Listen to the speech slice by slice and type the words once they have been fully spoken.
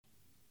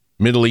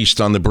Middle East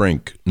on the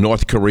brink.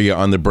 North Korea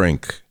on the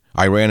brink.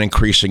 Iran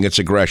increasing its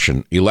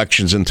aggression,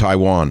 elections in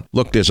Taiwan.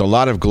 Look, there's a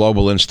lot of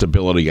global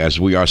instability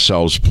as we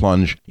ourselves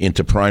plunge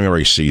into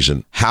primary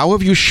season. How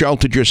have you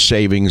sheltered your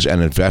savings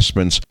and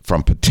investments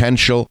from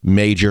potential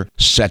major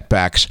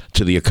setbacks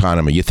to the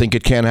economy? You think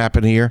it can't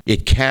happen here?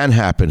 It can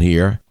happen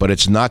here, but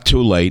it's not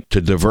too late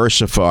to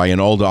diversify an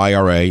old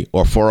IRA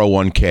or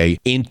 401k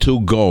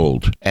into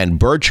gold. And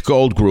Birch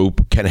Gold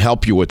Group can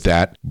help you with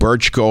that.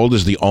 Birch Gold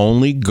is the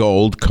only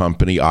gold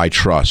company I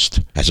trust.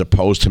 As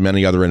opposed to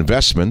many other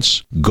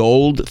investments,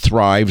 gold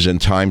thrives in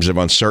times of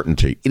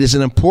uncertainty. It is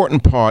an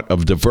important part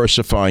of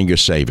diversifying your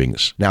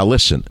savings. Now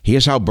listen,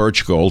 here's how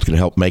Birch Gold can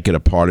help make it a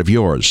part of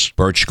yours.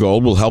 Birch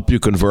Gold will help you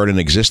convert an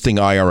existing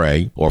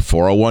IRA or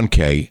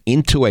 401k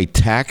into a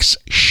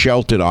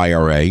tax-sheltered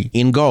IRA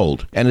in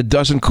gold. And it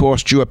doesn't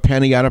cost you a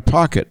penny out of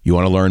pocket. You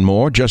want to learn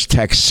more? Just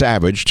text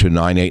SAVAGE to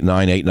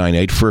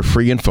 989-898 for a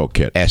free info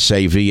kit.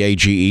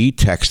 SAVAGE,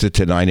 text it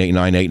to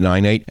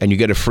 989-898 and you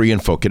get a free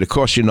info kit. It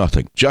costs you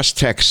nothing. Just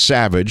text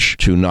SAVAGE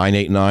to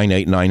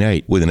 989-898.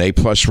 With an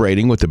A-plus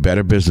rating with the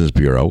Better Business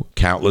Bureau,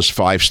 countless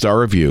 5-star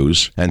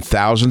reviews, and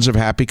thousands of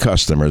happy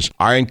customers,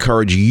 I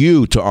encourage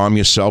you to arm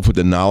yourself with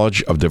the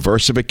knowledge of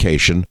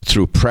diversification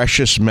through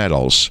precious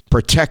metals.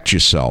 Protect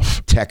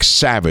yourself. Text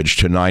SAVAGE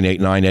to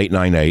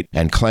 989-898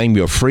 and claim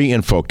your free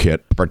info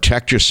kit.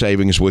 Protect your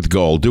savings with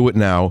gold. Do it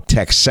now.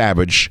 Text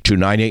SAVAGE to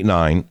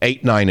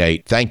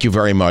 989-898. Thank you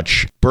very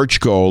much. Birch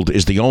Gold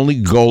is the only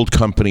gold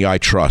company I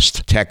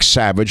trust. Text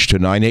SAVAGE to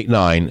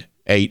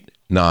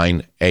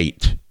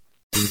 989-898.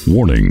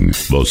 Warning,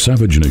 the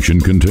Savage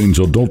Nation contains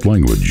adult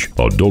language,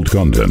 adult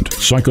content,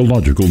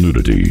 psychological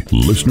nudity.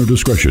 Listener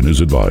discretion is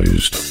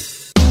advised.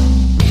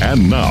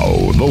 And now,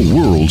 the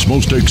world's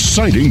most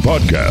exciting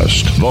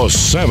podcast, The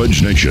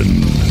Savage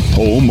Nation,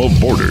 home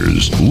of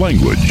borders,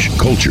 language,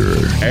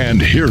 culture.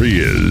 And here he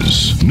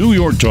is, New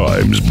York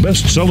Times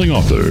best-selling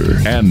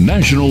author and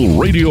National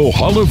Radio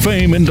Hall of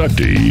Fame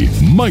inductee,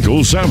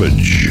 Michael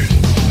Savage.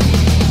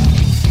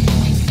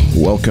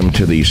 Welcome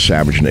to the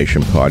Savage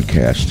Nation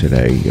podcast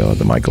today,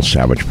 the Michael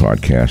Savage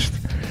podcast.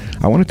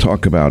 I want to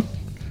talk about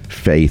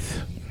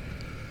faith.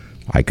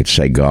 I could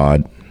say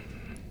God,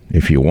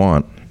 if you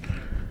want.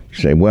 You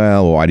say,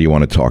 well, why do you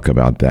want to talk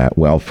about that?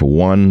 Well, for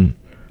one,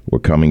 we're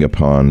coming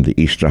upon the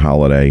Easter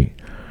holiday.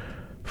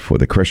 For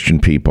the Christian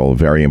people, a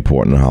very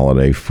important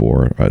holiday.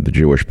 For the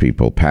Jewish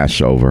people,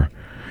 Passover.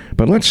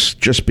 But let's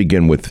just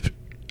begin with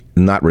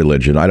not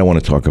religion. I don't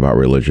want to talk about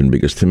religion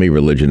because to me,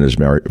 religion is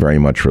very, very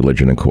much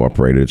religion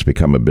incorporated. It's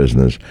become a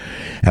business.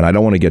 And I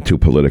don't want to get too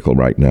political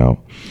right now.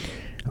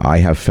 I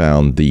have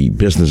found the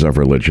business of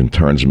religion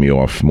turns me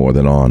off more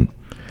than on.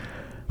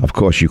 Of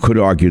course, you could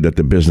argue that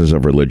the business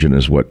of religion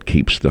is what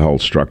keeps the whole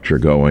structure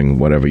going.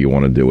 Whatever you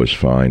want to do is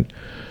fine.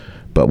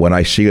 But when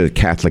I see that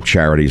Catholic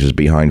Charities is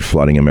behind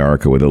flooding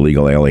America with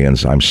illegal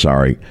aliens, I'm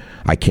sorry.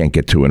 I can't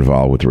get too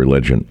involved with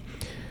religion.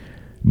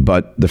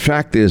 But the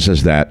fact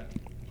is that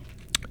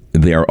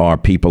there are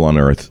people on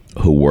earth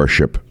who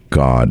worship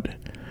God.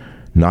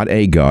 Not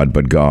a God,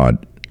 but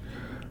God.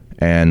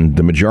 And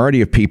the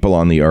majority of people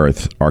on the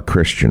earth are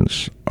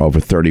Christians. Over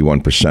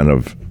 31%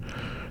 of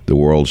the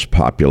world's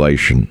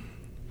population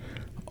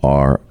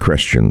are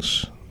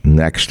Christians.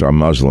 Next are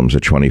Muslims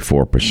at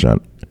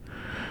 24%.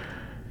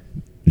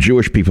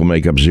 Jewish people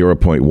make up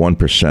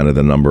 0.1% of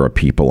the number of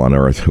people on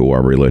earth who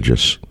are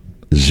religious.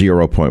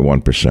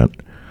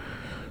 0.1%.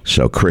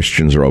 So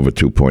Christians are over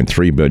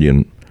 2.3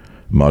 billion.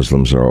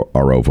 Muslims are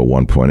over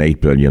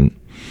 1.8 billion.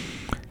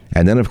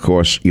 And then, of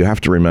course, you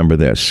have to remember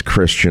this.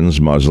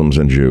 Christians, Muslims,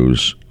 and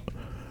Jews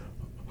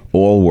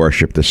all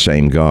worship the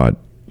same God.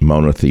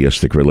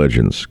 Monotheistic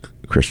religions.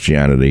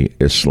 Christianity,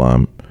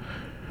 Islam,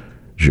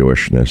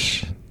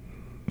 Jewishness.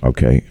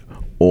 Okay?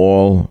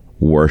 All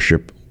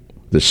worship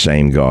the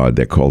same God.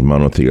 They're called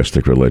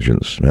monotheistic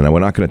religions. And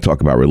we're not going to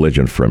talk about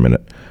religion for a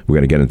minute. We're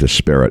going to get into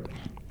spirit.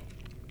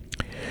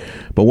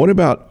 But what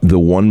about the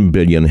 1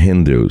 billion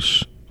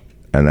Hindus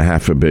and the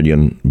 500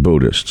 million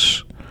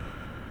Buddhists?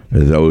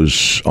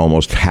 Those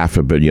almost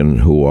 500 million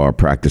who are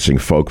practicing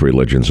folk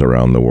religions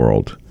around the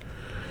world.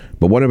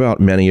 But what about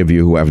many of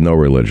you who have no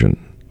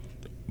religion,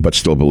 but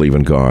still believe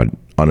in God,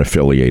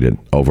 unaffiliated?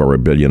 Over a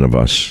billion of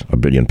us, a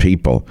billion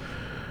people,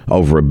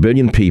 over a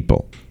billion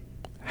people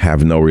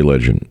have no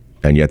religion,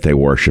 and yet they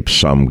worship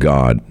some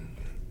God.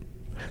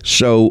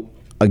 So,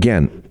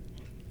 again,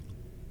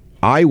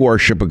 I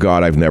worship a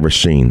God I've never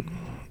seen.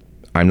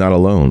 I'm not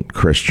alone.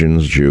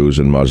 Christians, Jews,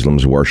 and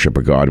Muslims worship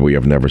a God we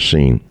have never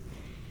seen.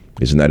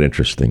 Isn't that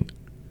interesting?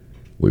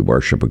 We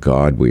worship a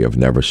God we have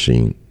never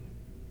seen.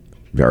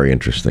 Very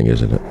interesting,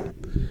 isn't it?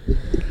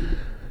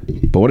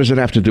 But what does it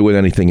have to do with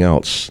anything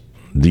else?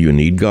 Do you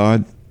need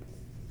God?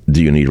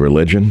 Do you need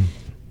religion?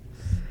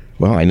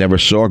 Well, I never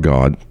saw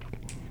God,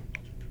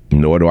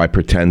 nor do I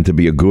pretend to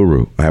be a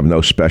guru. I have no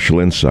special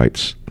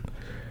insights.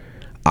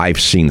 I've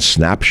seen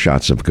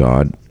snapshots of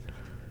God.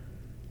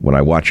 When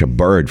I watch a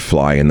bird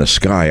fly in the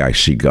sky, I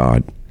see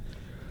God.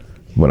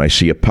 When I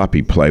see a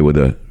puppy play with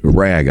a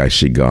rag, I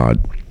see God.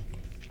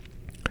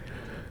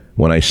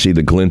 When I see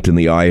the glint in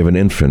the eye of an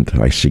infant,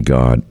 I see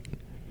God.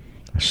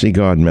 I see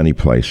God in many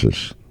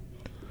places.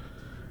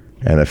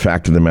 And the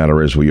fact of the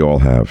matter is, we all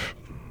have.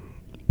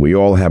 We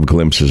all have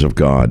glimpses of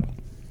God.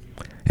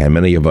 And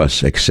many of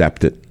us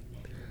accept it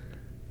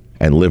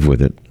and live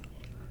with it.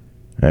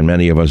 And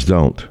many of us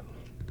don't.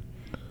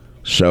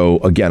 So,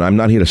 again, I'm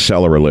not here to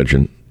sell a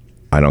religion.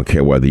 I don't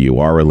care whether you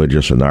are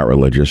religious or not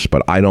religious,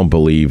 but I don't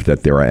believe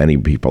that there are any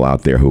people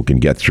out there who can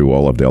get through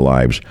all of their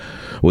lives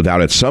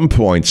without at some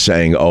point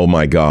saying, oh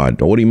my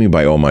God. What do you mean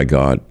by oh my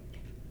God?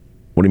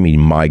 What do you mean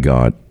my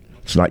God?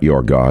 It's not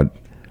your God.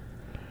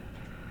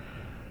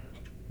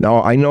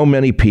 Now, I know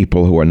many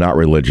people who are not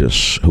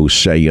religious who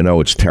say, you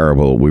know, it's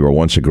terrible. We were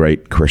once a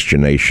great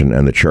Christian nation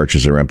and the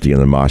churches are empty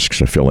and the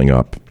mosques are filling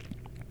up.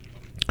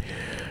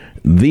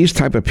 These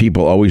type of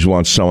people always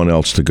want someone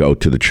else to go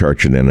to the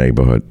church in their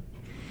neighborhood.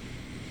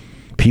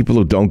 People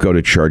who don't go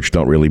to church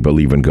don't really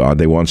believe in God.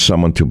 They want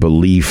someone to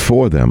believe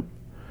for them.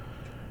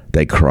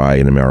 They cry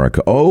in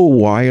America, oh,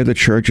 why are the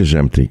churches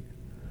empty?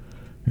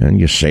 And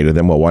you say to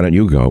them, well, why don't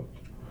you go?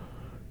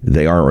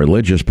 They aren't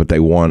religious, but they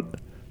want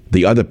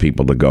the other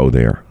people to go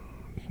there.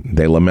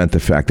 They lament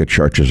the fact that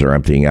churches are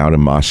emptying out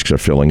and mosques are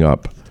filling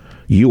up.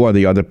 You are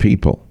the other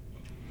people,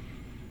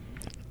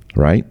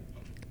 right?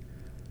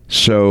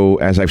 So,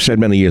 as I've said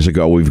many years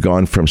ago, we've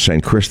gone from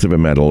St. Christopher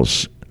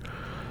medals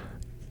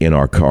in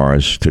our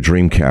cars to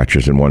dream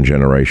catchers in one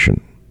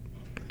generation,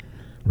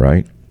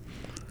 right?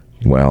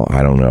 Well,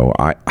 I don't know.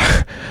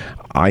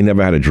 I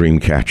never had a dream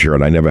catcher,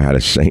 and I never had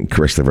a St.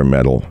 Christopher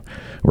medal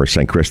or a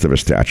St. Christopher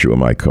statue in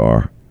my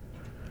car.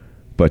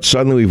 But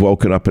suddenly we've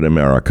woken up in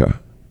America,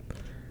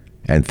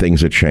 and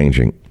things are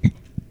changing.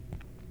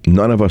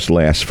 None of us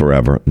lasts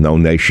forever. No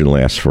nation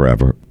lasts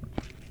forever.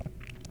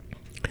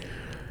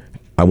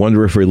 I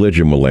wonder if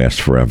religion will last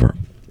forever.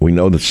 We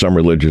know that some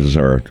religions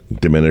are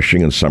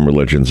diminishing and some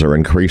religions are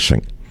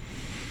increasing.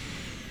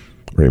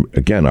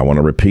 Again, I want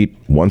to repeat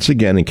once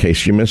again in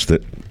case you missed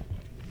it.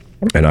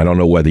 And I don't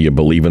know whether you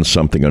believe in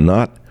something or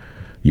not.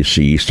 You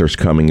see Easter's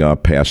coming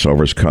up,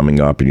 Passover's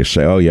coming up, and you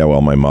say, oh, yeah, well,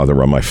 my mother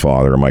or my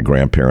father or my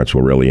grandparents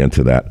were really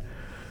into that.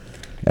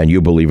 And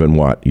you believe in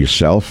what?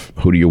 Yourself?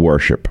 Who do you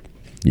worship?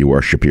 You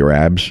worship your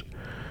abs?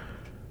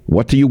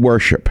 What do you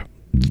worship?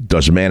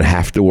 Does man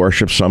have to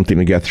worship something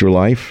to get through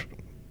life?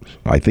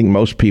 I think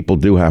most people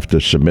do have to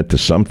submit to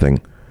something.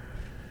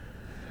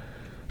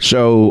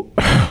 So,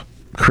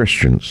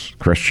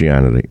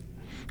 Christianity.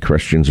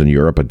 Christians in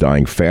Europe are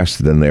dying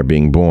faster than they're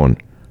being born.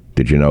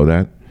 Did you know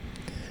that?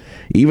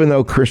 Even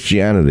though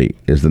Christianity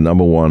is the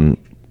number one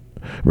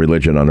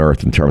religion on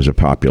earth in terms of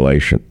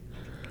population,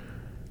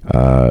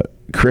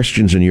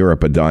 Christians in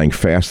Europe are dying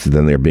faster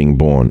than they're being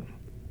born.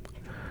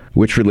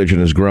 Which religion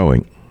is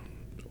growing?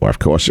 Well, of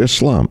course,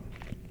 Islam.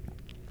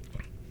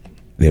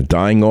 They're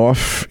dying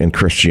off in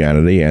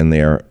Christianity and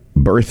they're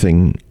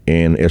birthing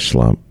in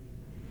Islam.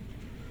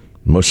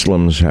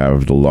 Muslims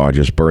have the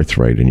largest birth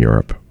rate in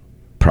Europe,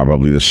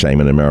 probably the same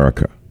in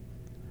America.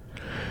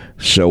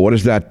 So what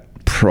does that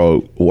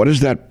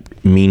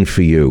mean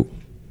for you?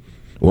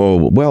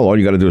 Well, all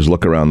you got to do is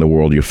look around the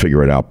world. You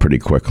figure it out pretty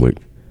quickly.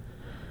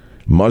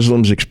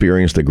 Muslims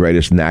experience the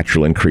greatest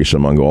natural increase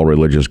among all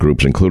religious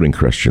groups, including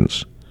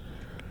Christians.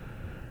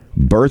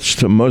 Births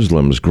to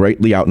Muslims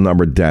greatly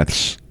outnumber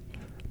deaths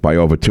by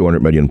over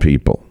 200 million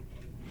people.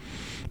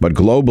 But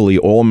globally,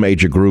 all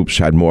major groups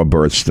had more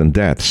births than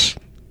deaths.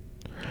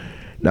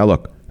 Now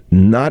look,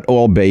 not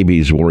all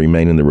babies will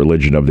remain in the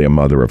religion of their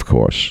mother, of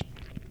course.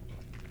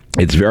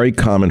 It's very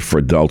common for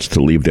adults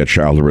to leave their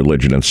childhood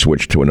religion and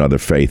switch to another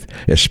faith,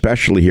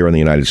 especially here in the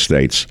United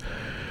States,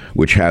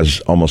 which has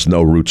almost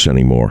no roots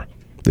anymore.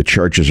 The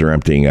churches are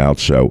emptying out,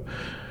 so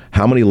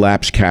how many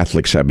lapsed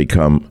Catholics have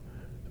become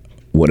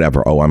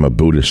whatever? Oh, I'm a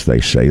Buddhist,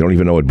 they say. They don't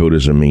even know what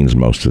Buddhism means,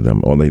 most of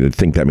them. Or they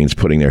think that means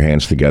putting their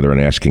hands together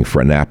and asking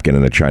for a napkin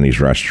in a Chinese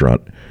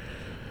restaurant.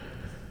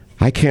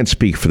 I can't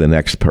speak for the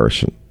next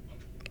person.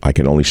 I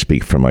can only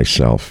speak for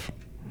myself.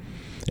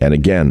 And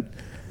again,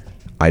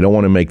 I don't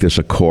want to make this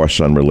a course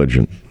on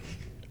religion.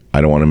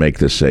 I don't want to make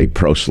this a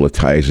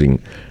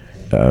proselytizing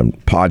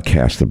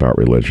podcast about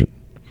religion.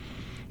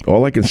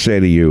 All I can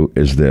say to you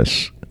is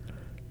this.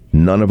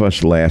 None of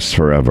us lasts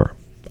forever.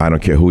 I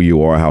don't care who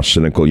you are, how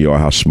cynical you are,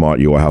 how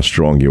smart you are, how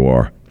strong you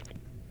are.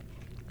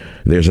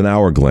 There's an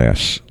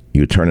hourglass.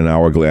 You turn an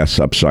hourglass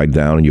upside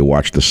down and you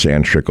watch the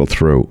sand trickle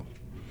through.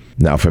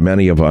 Now, for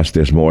many of us,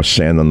 there's more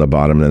sand on the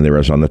bottom than there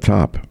is on the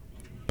top.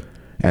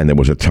 And there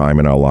was a time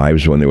in our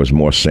lives when there was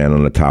more sand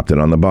on the top than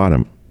on the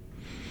bottom.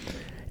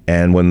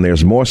 And when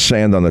there's more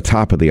sand on the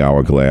top of the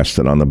hourglass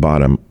than on the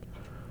bottom,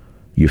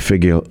 you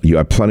figure you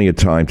have plenty of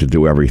time to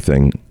do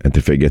everything and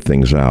to figure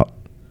things out.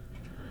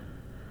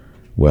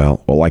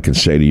 Well, all I can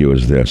say to you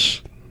is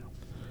this.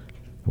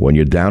 When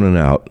you're down and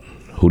out,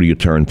 who do you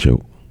turn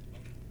to?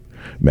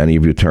 Many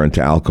of you turn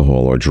to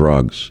alcohol or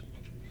drugs.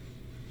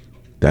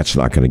 That's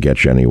not going to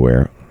get you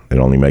anywhere. It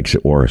only makes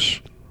it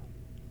worse.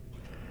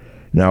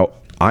 Now,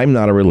 I'm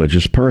not a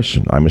religious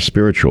person. I'm a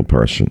spiritual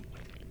person.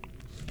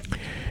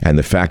 And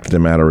the fact of the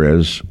matter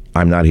is,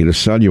 I'm not here to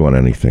sell you on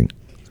anything.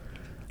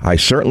 I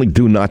certainly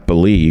do not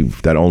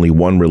believe that only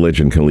one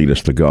religion can lead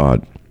us to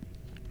God.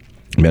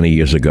 Many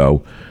years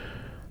ago,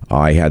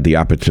 I had the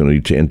opportunity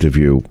to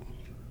interview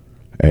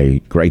a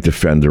great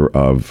defender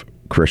of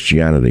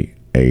Christianity,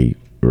 a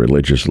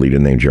religious leader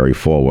named Jerry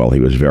Falwell. He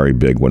was very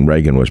big when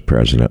Reagan was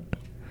president.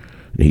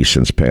 He's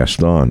since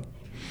passed on.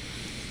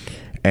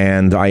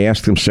 And I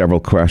asked him several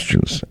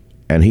questions,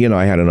 and he and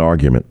I had an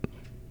argument.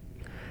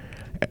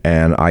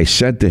 And I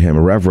said to him,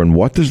 Reverend,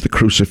 what does the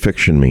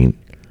crucifixion mean?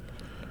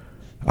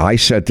 I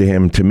said to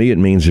him, to me it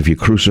means if you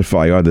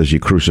crucify others, you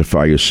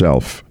crucify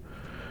yourself.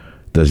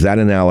 Does that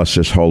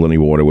analysis hold any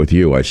water with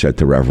you? I said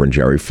to Reverend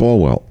Jerry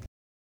Falwell.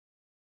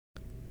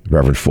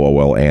 Reverend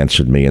Falwell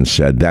answered me and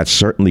said, that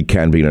certainly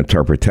can be an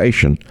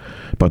interpretation,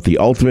 but the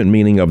ultimate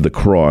meaning of the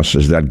cross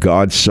is that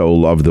God so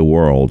loved the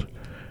world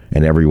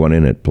and everyone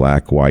in it,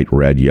 black, white,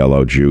 red,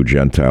 yellow, Jew,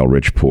 Gentile,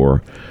 rich,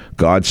 poor.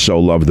 God so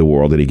loved the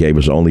world that he gave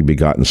his only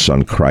begotten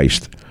Son,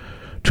 Christ,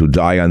 to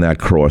die on that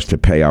cross to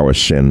pay our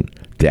sin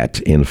debt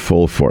in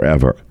full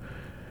forever.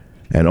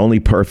 And only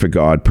perfect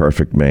God,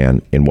 perfect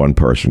man in one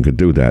person could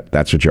do that.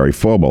 That's what Jerry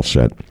Falwell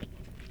said.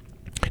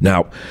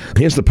 Now,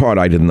 here's the part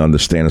I didn't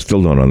understand and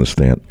still don't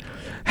understand.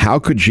 How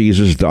could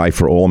Jesus die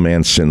for all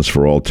man's sins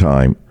for all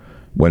time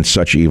when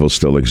such evil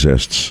still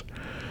exists?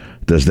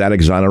 Does that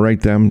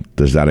exonerate them?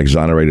 Does that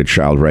exonerate a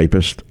child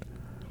rapist?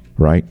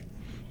 Right?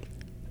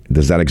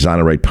 Does that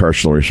exonerate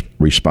personal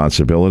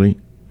responsibility?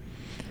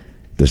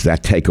 Does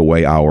that take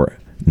away our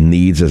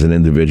needs as an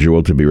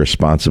individual to be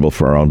responsible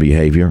for our own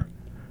behavior?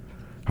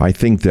 I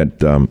think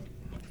that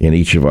in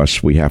each of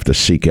us, we have to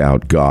seek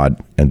out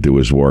God and do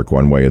his work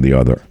one way or the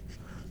other.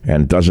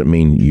 And it doesn't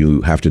mean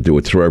you have to do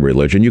it through a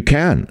religion. You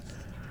can.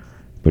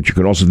 But you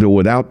can also do it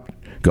without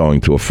going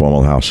to a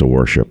formal house of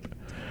worship.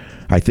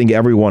 I think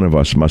every one of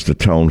us must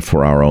atone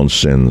for our own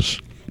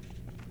sins.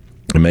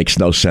 It makes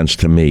no sense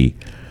to me,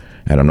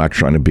 and I'm not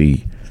trying to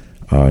be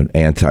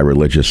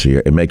anti-religious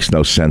here. It makes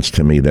no sense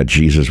to me that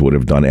Jesus would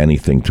have done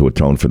anything to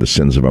atone for the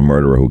sins of a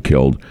murderer who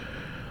killed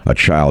a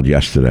child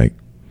yesterday.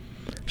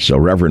 So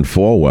Reverend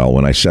Falwell,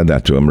 when I said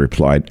that to him,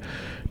 replied,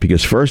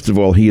 because first of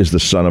all, he is the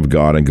Son of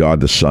God, and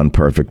God the Son,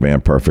 perfect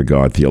man, perfect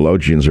God.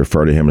 Theologians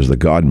refer to him as the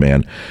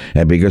God-man,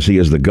 and because he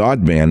is the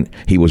God-man,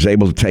 he was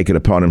able to take it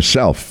upon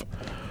himself.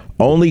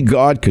 Only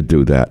God could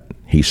do that,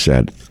 he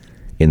said,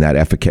 in that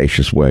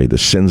efficacious way. The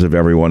sins of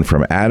everyone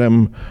from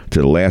Adam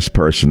to the last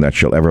person that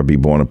shall ever be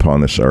born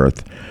upon this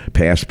earth,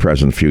 past,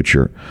 present,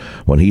 future.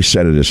 When he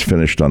said it is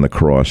finished on the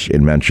cross, it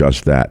meant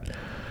just that.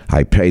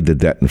 I paid the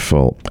debt in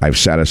full. I've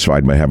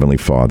satisfied my heavenly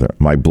Father.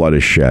 My blood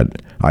is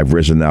shed. I've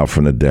risen now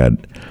from the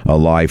dead,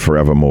 alive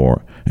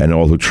forevermore. And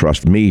all who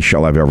trust me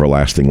shall have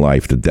everlasting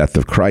life. The death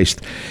of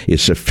Christ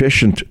is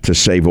sufficient to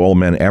save all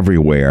men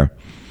everywhere.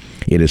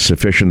 It is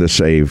sufficient to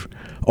save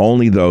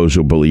only those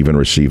who believe and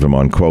receive him,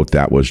 unquote.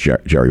 That was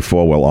Jerry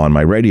Falwell on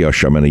my radio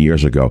show many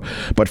years ago.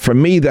 But for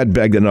me, that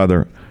begged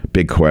another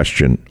big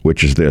question,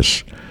 which is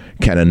this.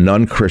 Can a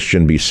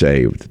non-Christian be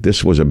saved?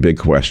 This was a big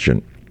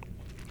question.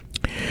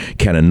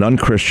 Can a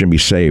non-Christian be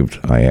saved?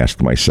 I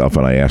asked myself,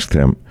 and I asked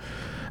him.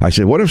 I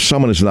said, what if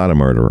someone is not a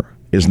murderer,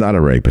 is not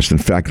a rapist, in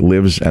fact,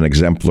 lives an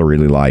exemplary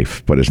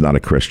life, but is not a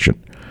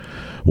Christian?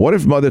 What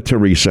if Mother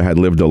Teresa had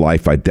lived a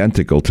life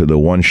identical to the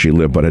one she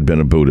lived, but had been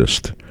a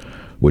Buddhist?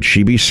 Would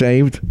she be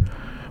saved?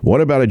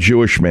 What about a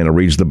Jewish man who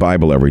reads the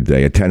Bible every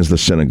day, attends the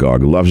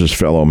synagogue, loves his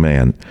fellow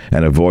man,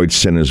 and avoids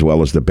sin as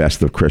well as the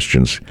best of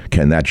Christians?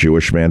 Can that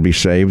Jewish man be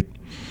saved?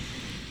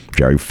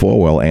 Jerry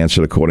Falwell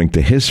answered according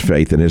to his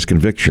faith and his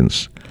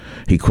convictions.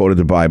 He quoted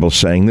the Bible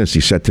saying this.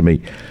 He said to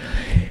me,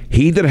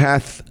 he that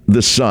hath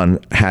the Son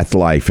hath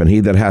life, and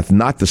he that hath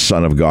not the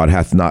Son of God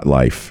hath not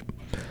life.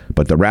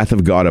 But the wrath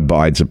of God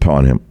abides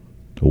upon him.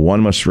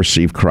 One must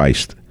receive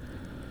Christ.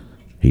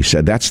 He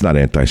said, that's not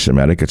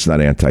anti-Semitic. It's not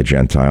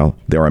anti-Gentile.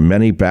 There are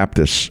many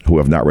Baptists who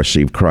have not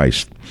received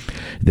Christ.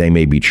 They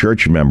may be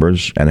church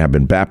members and have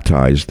been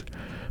baptized,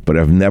 but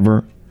have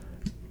never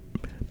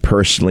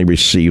personally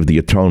received the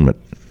atonement.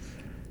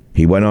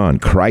 He went on,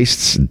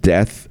 Christ's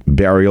death,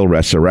 burial,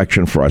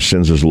 resurrection for our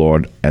sins is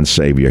Lord and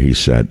Savior, he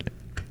said.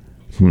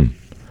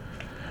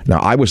 Now,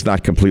 I was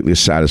not completely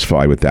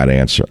satisfied with that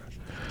answer.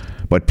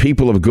 But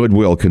people of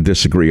goodwill can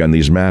disagree on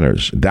these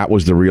matters. That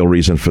was the real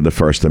reason for the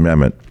First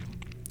Amendment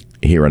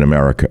here in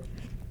America.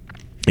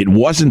 It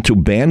wasn't to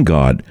ban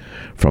God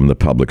from the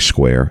public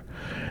square.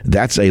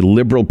 That's a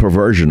liberal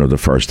perversion of the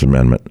First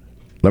Amendment.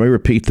 Let me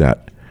repeat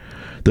that.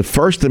 The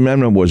First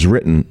Amendment was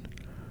written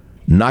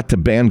not to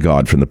ban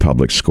God from the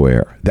public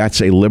square.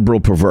 That's a liberal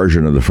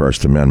perversion of the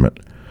First Amendment.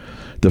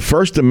 The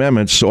First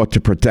Amendment sought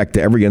to protect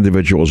every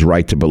individual's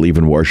right to believe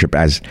and worship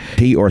as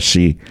he or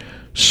she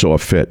saw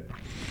fit.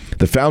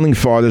 The Founding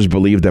Fathers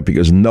believed that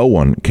because no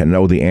one can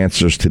know the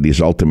answers to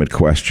these ultimate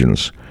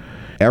questions,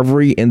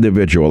 every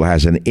individual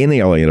has an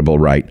inalienable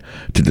right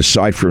to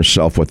decide for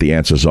himself what the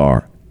answers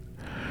are.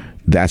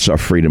 That's our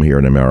freedom here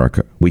in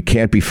America. We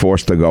can't be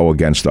forced to go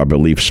against our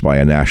beliefs by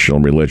a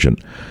national religion.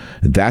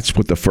 That's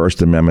what the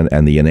First Amendment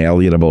and the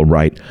inalienable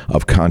right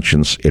of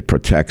conscience it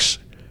protects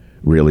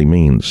really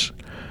means.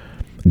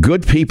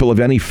 Good people of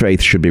any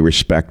faith should be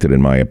respected,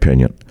 in my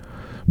opinion.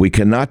 We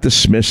cannot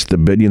dismiss the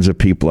billions of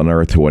people on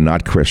earth who are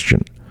not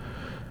Christian.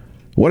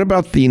 What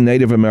about the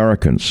Native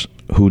Americans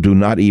who do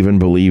not even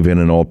believe in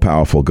an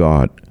all-powerful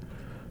God?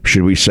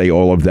 Should we say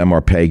all of them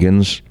are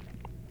pagans,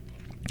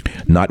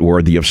 not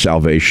worthy of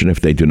salvation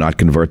if they do not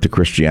convert to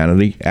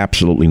Christianity?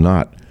 Absolutely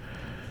not.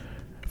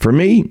 For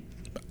me,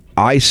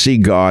 I see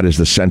God as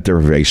the center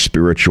of a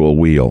spiritual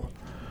wheel,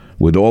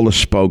 with all the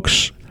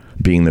spokes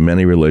being the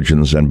many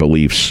religions and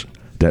beliefs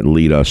that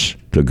lead us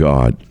to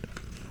God.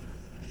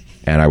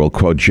 And I will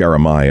quote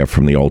Jeremiah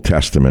from the Old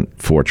Testament,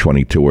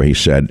 4:22, where he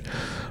said,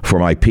 "For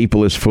my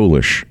people is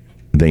foolish,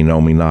 they know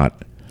me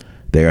not.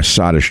 They are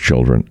sottish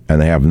children, and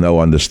they have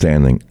no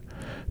understanding.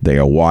 They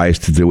are wise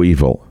to do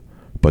evil,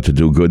 but to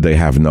do good they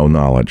have no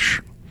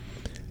knowledge."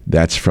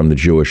 That's from the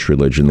Jewish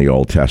religion, the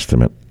Old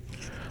Testament.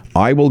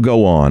 I will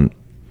go on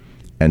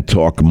and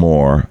talk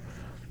more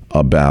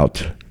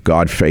about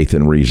God, faith,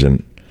 and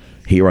reason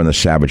here on the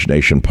Savage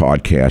Nation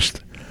podcast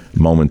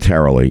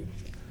momentarily.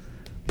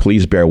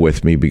 Please bear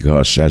with me,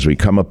 because as we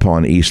come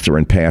upon Easter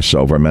and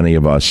Passover, many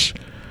of us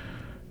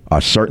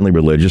are certainly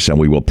religious, and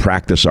we will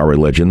practice our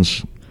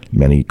religions.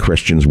 Many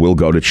Christians will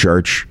go to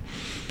church.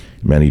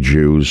 Many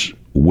Jews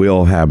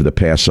will have the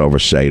Passover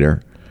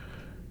Seder,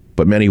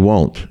 but many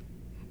won't.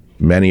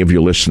 Many of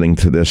you listening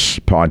to this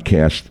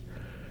podcast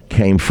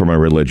came from a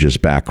religious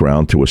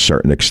background to a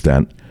certain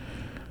extent.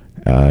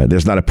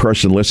 There's not a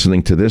person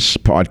listening to this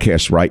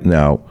podcast right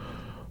now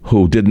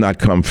who did not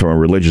come from a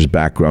religious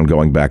background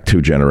going back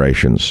 2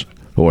 generations,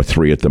 or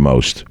 3 at the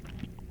most.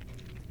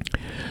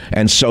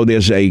 And so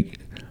there's a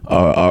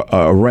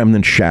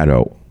remnant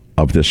shadow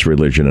of this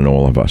religion in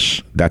all of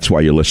us. That's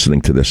why you're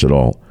listening to this at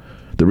all.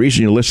 The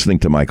reason you're listening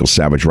to Michael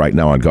Savage right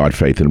now on God,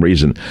 Faith, and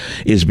Reason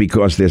is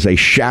because there's a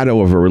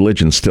shadow of a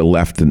religion still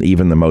left in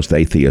even the most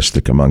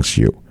atheistic amongst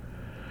you.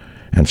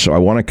 And so I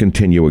want to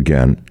continue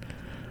again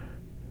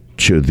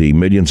to the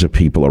millions of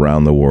people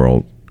around the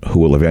world who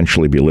will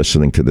eventually be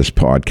listening to this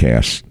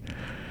podcast.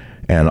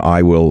 And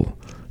I will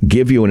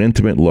give you an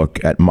intimate look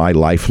at my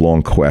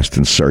lifelong quest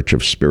in search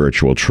of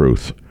spiritual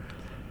truth.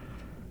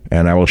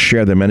 And I will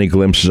share the many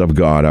glimpses of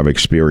God I've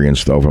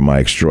experienced over my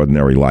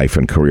extraordinary life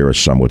and career, as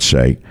some would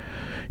say,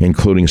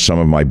 including some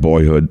of my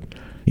boyhood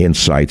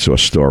insights or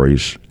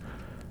stories,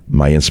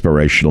 my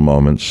inspirational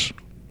moments,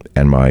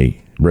 and my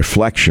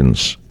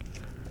reflections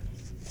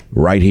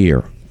right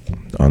here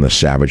on the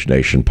Savage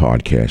Nation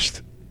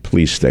podcast.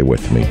 Please stay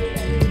with me.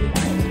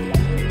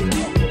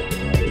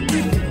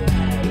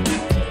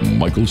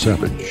 Michael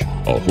Savage,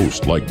 a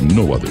host like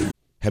no other.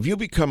 Have you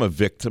become a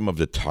victim of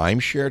the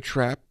timeshare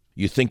trap?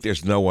 You think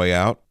there's no way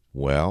out?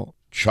 Well,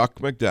 Chuck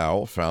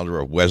McDowell, founder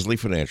of Wesley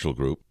Financial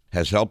Group,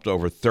 has helped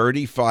over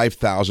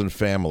 35,000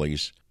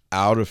 families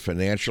out of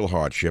financial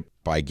hardship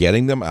by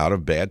getting them out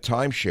of bad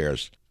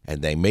timeshares.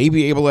 And they may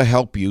be able to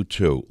help you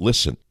too.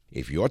 Listen,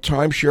 if your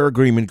timeshare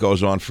agreement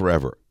goes on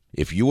forever,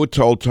 if you were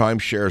told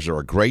timeshares are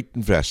a great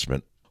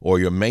investment, or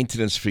your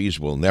maintenance fees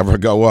will never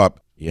go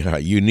up,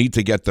 you need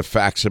to get the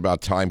facts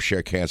about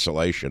timeshare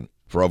cancellation.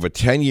 For over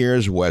 10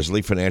 years,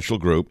 Wesley Financial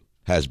Group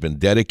has been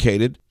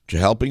dedicated to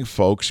helping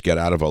folks get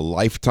out of a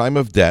lifetime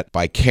of debt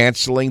by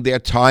canceling their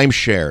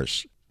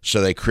timeshares.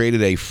 So they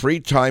created a free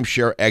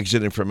timeshare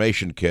exit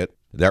information kit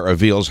that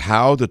reveals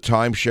how the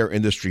timeshare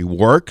industry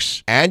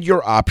works and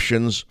your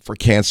options for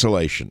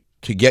cancellation.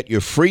 To get your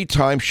free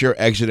timeshare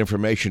exit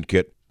information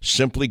kit,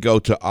 simply go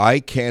to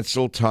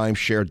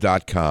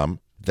iCancelTimeshare.com.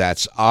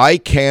 That's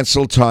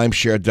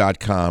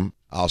iCancelTimeshare.com.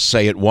 I'll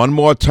say it one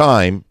more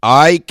time,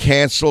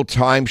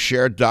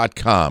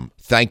 iCancelTimeshare.com.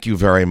 Thank you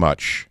very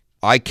much.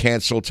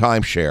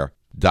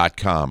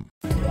 iCancelTimeshare.com.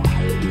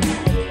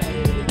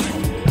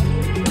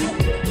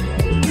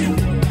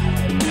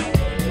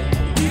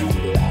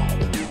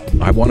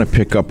 I want to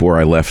pick up where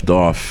I left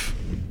off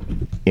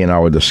in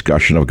our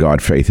discussion of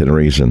God, faith, and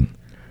reason.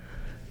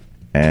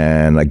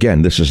 And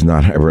again, this is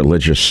not a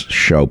religious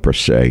show per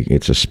se.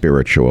 It's a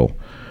spiritual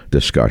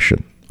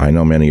discussion. I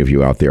know many of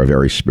you out there are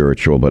very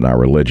spiritual but not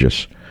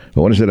religious.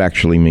 But what does it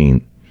actually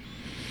mean?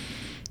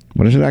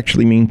 What does it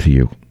actually mean to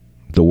you?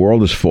 The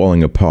world is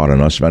falling apart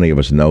on us. Many of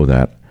us know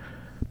that,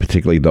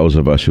 particularly those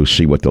of us who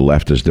see what the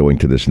left is doing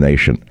to this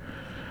nation.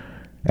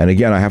 And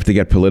again, I have to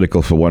get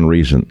political for one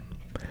reason.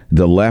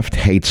 The left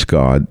hates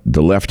God.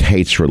 The left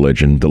hates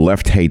religion. The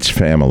left hates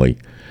family.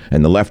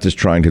 And the left is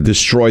trying to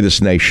destroy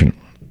this nation,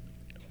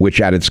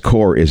 which at its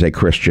core is a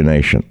Christian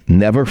nation.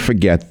 Never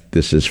forget,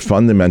 this is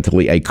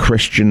fundamentally a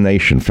Christian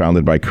nation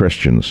founded by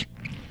Christians.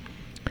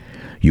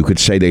 You could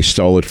say they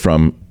stole it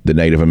from the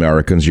Native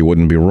Americans. You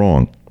wouldn't be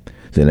wrong.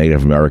 The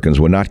Native Americans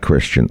were not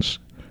Christians.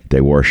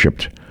 They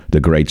worshipped the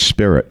Great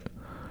Spirit.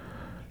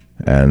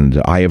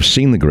 And I have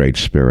seen the Great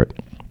Spirit.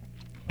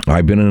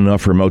 I've been in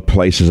enough remote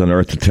places on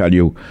earth to tell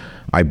you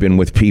I've been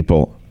with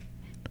people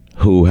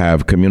who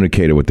have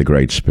communicated with the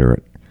Great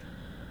Spirit.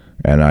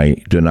 And I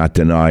do not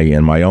deny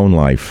in my own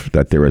life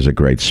that there is a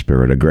great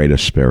spirit, a greater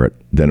spirit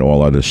than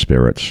all other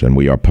spirits, and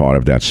we are part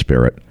of that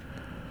spirit,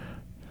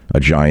 a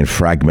giant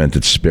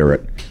fragmented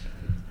spirit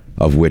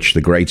of which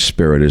the Great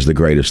Spirit is the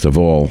greatest of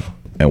all,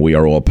 and we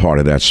are all part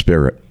of that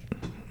Spirit.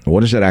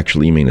 What does that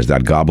actually mean? Is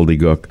that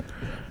gobbledygook,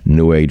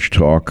 New Age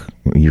talk?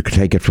 You can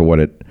take it for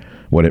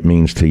what it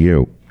means to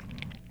you.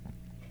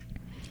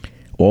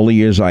 All the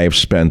years I have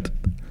spent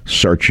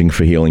searching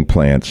for healing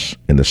plants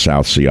in the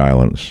South Sea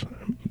Islands,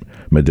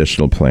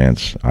 medicinal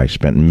plants. I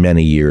spent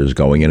many years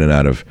going in and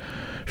out of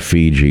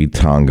Fiji,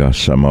 Tonga,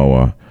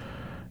 Samoa,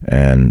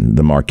 and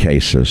the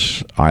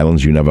Marquesas,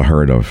 islands you never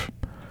heard of.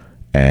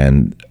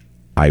 And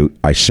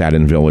I sat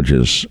in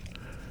villages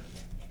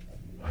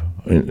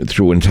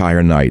through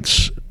entire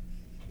nights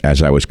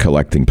as I was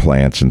collecting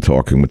plants and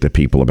talking with the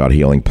people about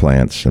healing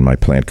plants. And my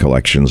plant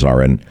collections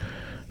are in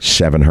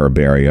 7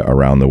 herbaria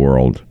around the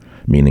world,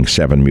 meaning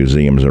 7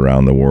 museums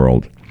around the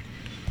world.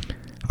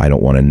 I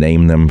don't want to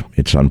name them.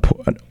 It's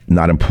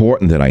not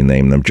important that I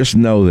name them. Just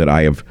know that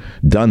I have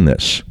done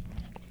this.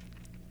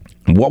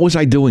 What was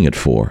I doing it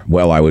for?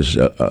 Well, I was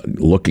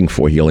looking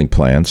for healing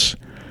plants,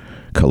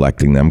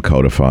 collecting them,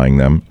 codifying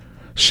them,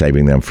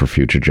 saving them for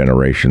future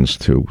generations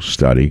to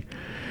study.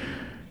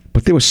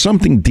 But there was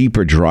something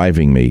deeper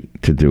driving me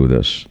to do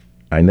this.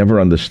 I never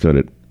understood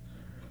it.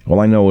 All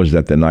I know is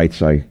that the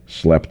nights I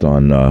slept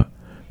on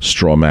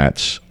straw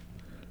mats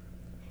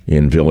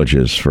in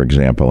villages, for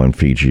example, in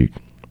Fiji,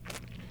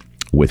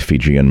 with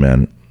Fijian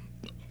men,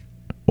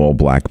 all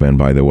black men,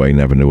 by the way,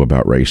 never knew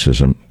about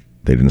racism.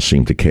 They didn't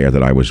seem to care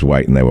that I was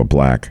white and they were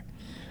black.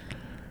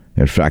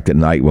 In fact, at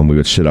night when we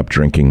would sit up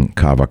drinking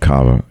kava,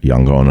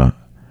 yangona,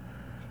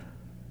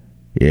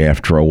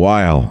 after a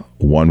while,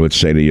 one would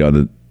say to the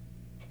other,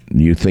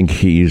 "You think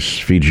he's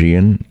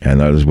Fijian?" And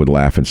others would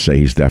laugh and say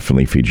he's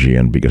definitely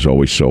Fijian, because all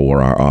we saw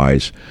were our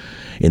eyes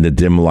in the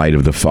dim light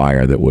of the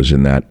fire that was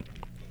in that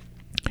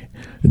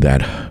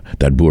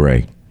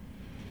bure.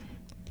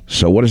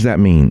 So what does that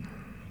mean?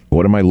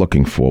 What am I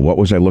looking for? What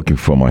was I looking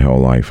for my whole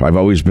life? I've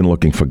always been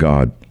looking for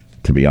God,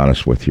 to be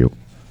honest with you.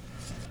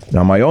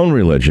 Now, my own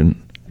religion,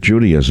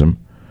 Judaism,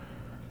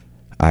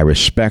 I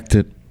respect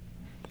it,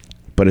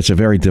 but it's a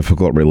very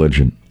difficult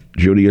religion.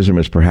 Judaism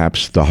is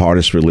perhaps the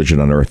hardest religion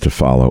on earth to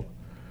follow.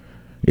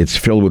 It's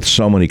filled with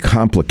so many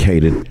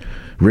complicated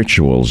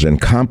rituals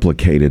and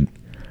complicated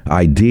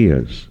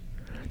ideas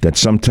that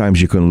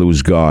sometimes you can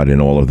lose God in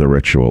all of the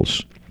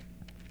rituals.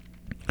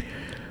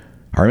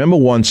 I remember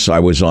once I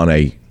was on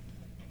a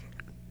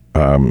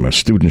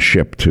student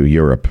ship to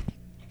Europe.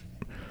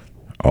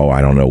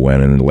 I don't know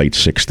when, in the late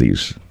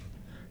 60s.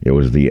 It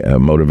was the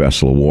motor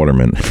vessel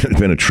Waterman. It had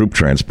been a troop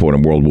transport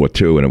in World War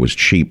II, and it was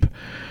cheap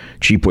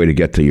way to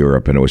get to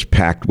Europe, and it was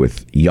packed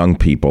with young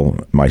people,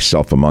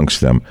 myself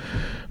amongst them,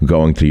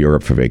 going to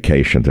Europe for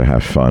vacation to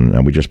have fun.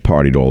 And we just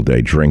partied all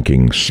day,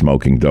 drinking,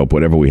 smoking dope,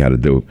 whatever we had to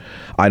do.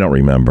 I don't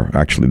remember.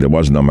 Actually, there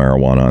was no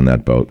marijuana on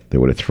that boat. They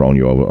would have thrown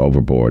you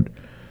overboard.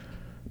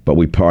 But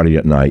we partied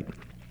at night.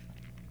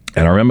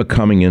 And I remember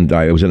coming in,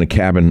 I was in a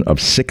cabin of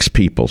 6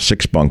 people,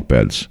 6 bunk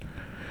beds.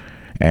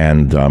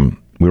 And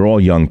we were all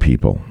young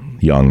people,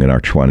 young in our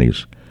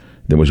 20s.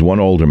 There was one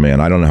older man,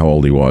 I don't know how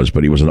old he was,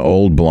 but he was an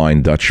old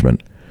blind Dutchman.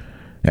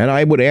 And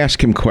I would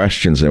ask him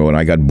questions, and when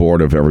I got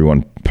bored of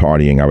everyone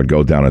partying, I would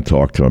go down and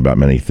talk to him about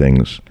many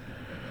things.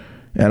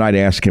 And I'd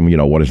ask him,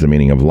 what is the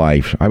meaning of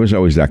life? I was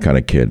always that kind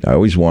of kid. I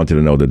always wanted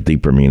to know the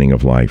deeper meaning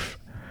of life.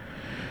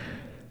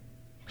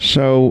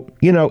 So,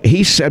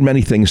 he said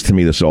many things to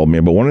me, this old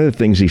man, but one of the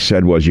things he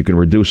said was, you can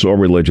reduce all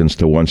religions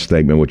to one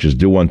statement, which is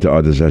do unto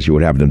others as you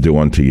would have them do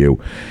unto you.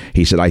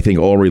 He said, I think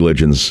all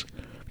religions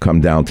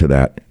come down to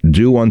that.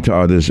 Do unto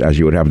others as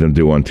you would have them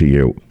do unto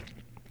you.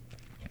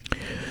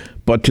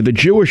 But to the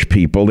Jewish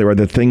people,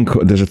 there's a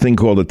thing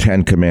called the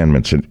 10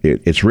 Commandments.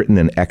 It's written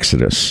in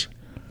Exodus,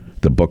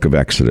 the book of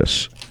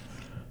Exodus,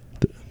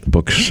 the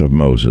books of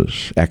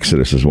Moses.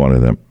 Exodus is one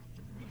of them.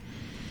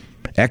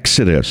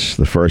 Exodus,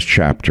 the first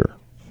chapter,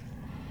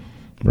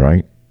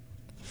 right?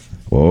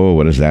 Oh,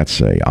 what does that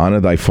say? Honor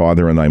thy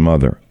father and thy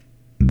mother,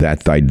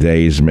 that thy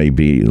days may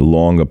be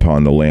long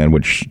upon the land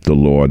which the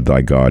Lord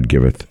thy God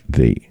giveth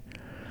thee.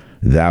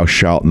 Thou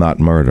shalt not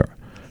murder.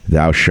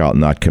 Thou shalt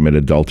not commit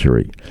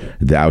adultery.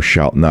 Thou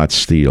shalt not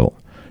steal.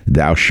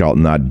 Thou shalt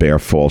not bear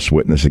false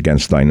witness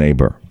against thy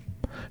neighbor.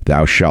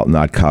 Thou shalt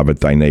not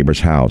covet thy neighbor's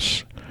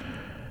house.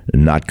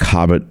 Not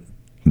covet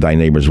thy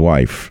neighbor's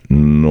wife,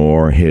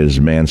 nor his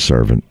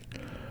manservant,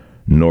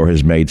 nor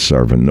his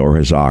maidservant, nor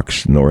his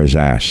ox, nor his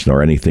ass,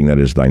 nor anything that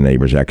is thy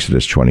neighbor's.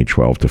 Exodus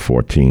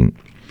 20:12-14.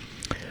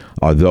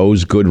 Are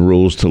those good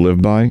rules to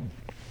live by?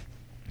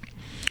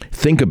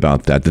 Think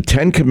about that. The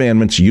 10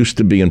 Commandments used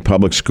to be in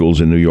public schools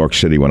in New York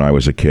City when I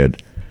was a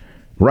kid.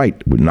 Right,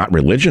 not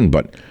religion,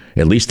 but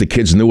at least the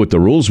kids knew what the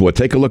rules were.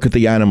 Take a look at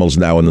the animals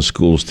now in the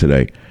schools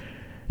today.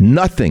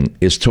 Nothing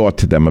is taught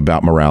to them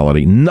about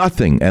morality.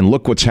 Nothing. And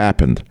look what's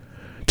happened.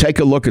 Take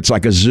a look. It's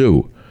like a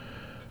zoo.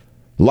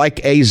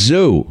 Like a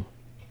zoo.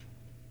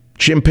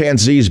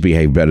 Chimpanzees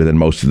behave better than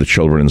most of the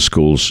children in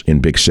schools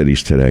in big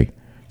cities today,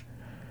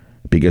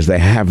 because they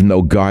have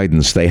no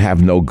guidance, they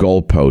have no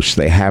goalposts,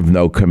 they have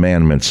no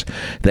commandments,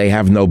 they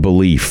have no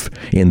belief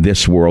in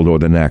this world or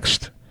the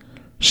next.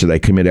 So they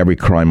commit every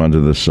crime under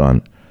the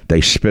sun. They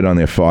spit on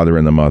their father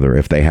and the mother,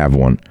 if they have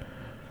one.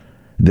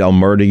 They'll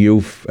murder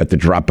you at the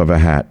drop of a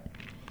hat.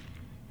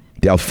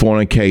 They'll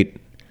fornicate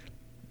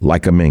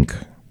like a mink.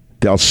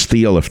 They'll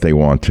steal if they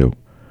want to.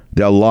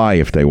 They'll lie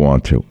if they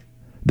want to.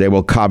 They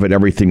will covet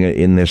everything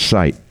in their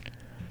sight.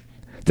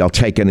 They'll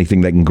take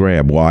anything they can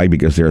grab. Why?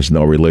 Because there's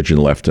no religion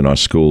left in our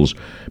schools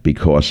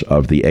because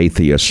of the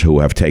atheists who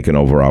have taken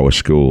over our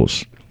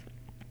schools.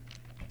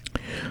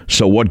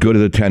 So what good are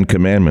the 10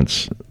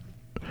 Commandments?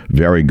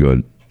 Very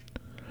good.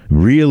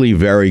 Really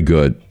very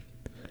good.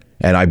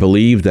 And I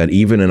believe that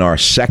even in our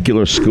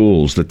secular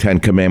schools, the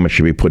 10 Commandments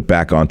should be put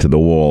back onto the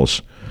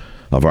walls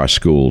of our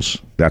schools.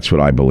 That's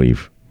what I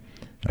believe.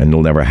 And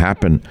it'll never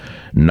happen,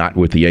 not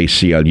with the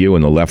ACLU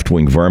and the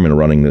left-wing vermin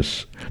running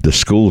the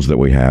schools that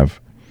we have.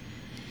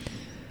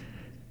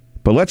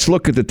 But let's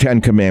look at the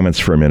 10 Commandments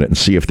for a minute and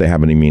see if they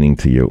have any meaning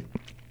to you.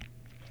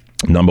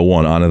 Number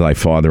 1, honor thy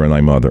father and thy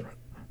mother,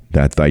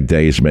 that thy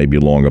days may be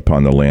long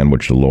upon the land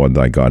which the Lord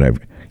thy God hath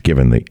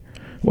given thee.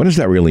 What does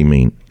that really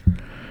mean?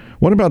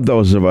 What about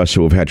those of us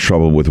who have had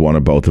trouble with one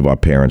or both of our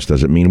parents?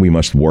 Does it mean we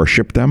must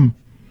worship them?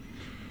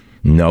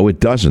 No, it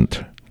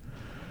doesn't.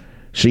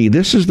 See,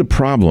 this is the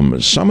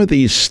problem. Some of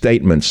these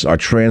statements are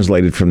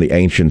translated from the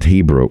ancient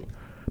Hebrew,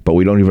 but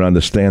we don't even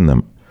understand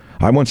them.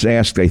 I once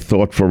asked a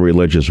thoughtful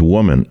religious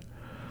woman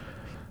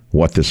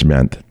what this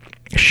meant.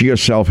 She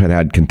herself had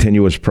had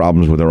continuous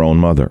problems with her own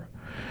mother.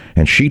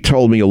 And she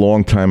told me a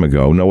long time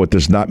ago, no, it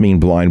does not mean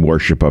blind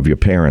worship of your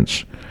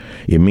parents.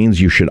 It means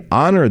you should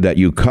honor that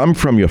you come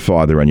from your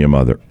father and your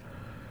mother.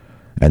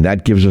 And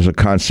that gives us a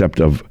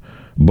concept of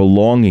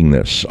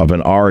belongingness, of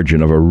an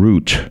origin, of a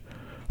root,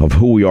 of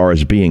who we are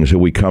as beings, who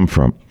we come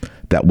from,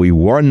 that we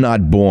were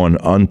not born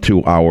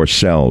unto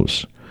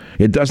ourselves.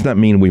 It does not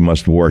mean we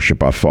must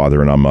worship our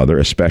father and our mother,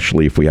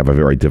 especially if we have a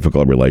very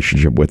difficult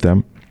relationship with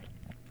them.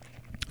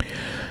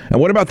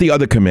 And what about the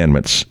other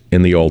commandments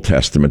in the Old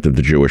Testament of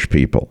the Jewish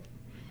people?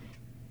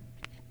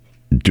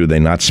 Do they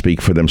not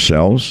speak for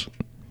themselves?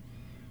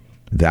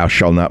 Thou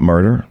shalt not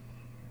murder?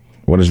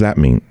 What does that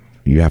mean?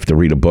 You have to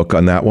read a book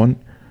on that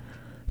one?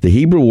 The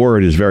Hebrew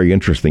word is very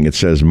interesting. It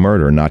says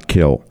murder, not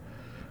kill.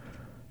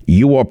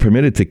 You are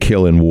permitted to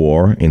kill in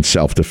war, in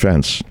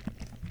self-defense.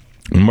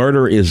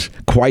 Murder is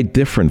quite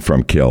different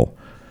from kill.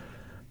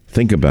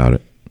 Think about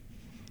it.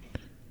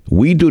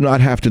 We do not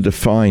have to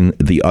define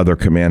the other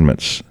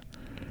commandments.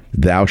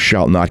 Thou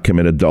shalt not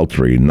commit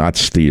adultery, not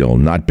steal,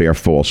 not bear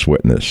false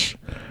witness,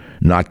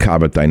 not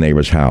covet thy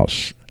neighbor's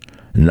house,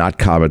 not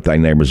covet thy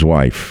neighbor's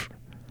wife,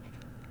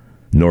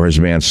 nor his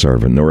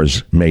manservant, nor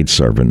his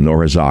maidservant,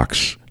 nor his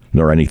ox,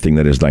 nor anything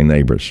that is thy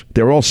neighbor's.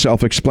 They're all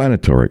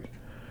self-explanatory.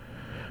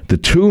 The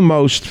two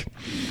most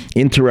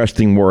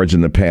interesting words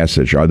in the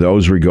passage are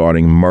those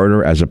regarding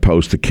murder as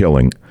opposed to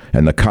killing,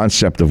 and the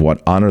concept of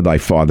what honor thy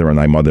father and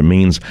thy mother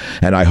means.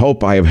 And I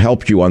hope I have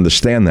helped you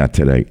understand that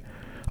today.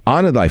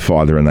 Honor thy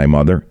father and thy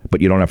mother,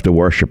 but you don't have to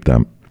worship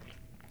them.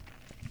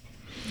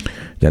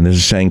 Then there's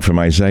a saying from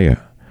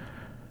Isaiah,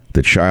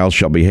 the child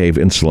shall behave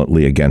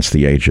insolently against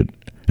the aged,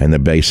 and the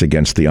base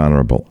against the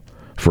honorable.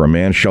 For a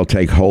man shall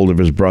take hold of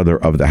his brother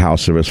of the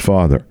house of his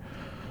father.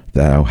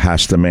 Thou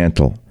hast a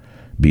mantle,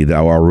 be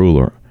thou our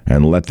ruler,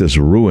 and let this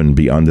ruin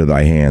be under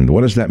thy hand.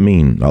 What does that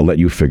mean? I'll let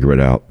you figure it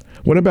out.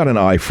 What about an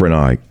eye for an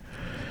eye?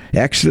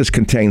 Exodus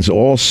contains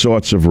all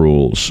sorts of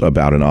rules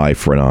about an eye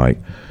for an eye,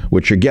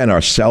 which again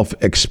are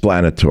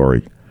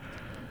self-explanatory.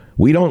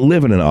 We don't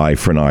live in an eye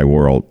for an eye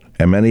world,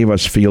 and many of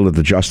us feel that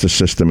the justice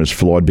system is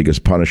flawed because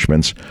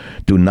punishments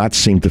do not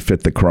seem to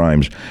fit the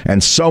crimes,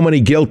 and so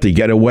many guilty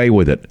get away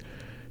with it,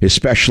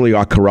 especially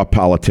our corrupt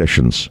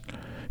politicians.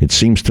 It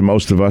seems to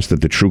most of us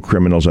that the true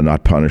criminals are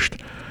not punished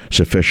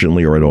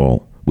sufficiently or at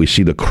all. We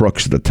see the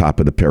crooks at the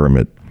top of the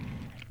pyramid.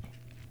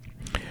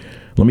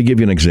 Let me give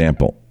you an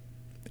example.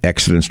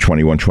 Exodus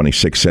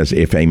 21:26 says,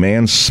 if a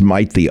man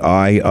smite the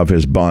eye of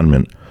his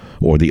bondman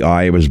or the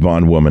eye of his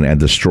bondwoman and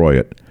destroy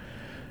it,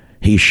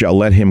 he shall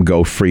let him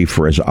go free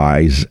for his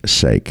eye's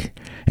sake.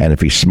 And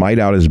if he smite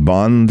out his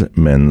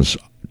bondman's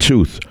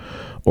tooth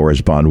or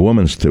his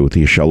bondwoman's tooth,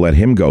 he shall let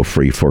him go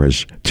free for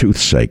his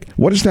tooth's sake.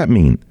 What does that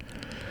mean?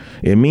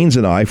 It means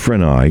an eye for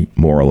an eye,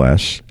 more or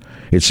less.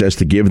 It says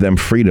to give them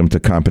freedom to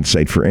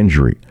compensate for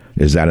injury.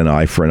 Is that an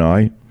eye for an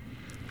eye?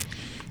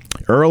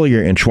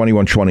 Earlier in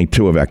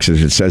 21:22 of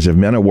Exodus, it says if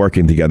men are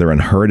working together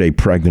and hurt a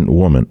pregnant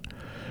woman,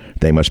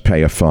 they must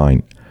pay a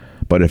fine.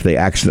 But if they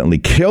accidentally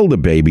kill the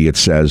baby, it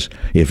says,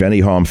 if any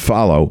harm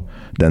follow,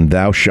 then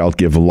thou shalt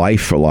give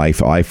life for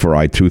life, eye for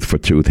eye, tooth for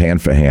tooth,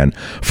 hand for hand,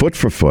 foot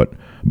for foot,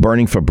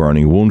 burning for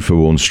burning, wound for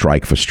wound,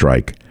 strike for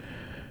strike.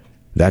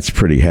 That's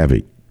pretty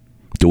heavy.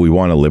 Do we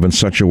want to live in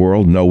such a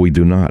world? No, we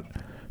do not.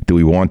 Do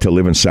we want to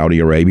live in Saudi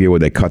Arabia where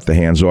they cut the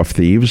hands off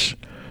thieves?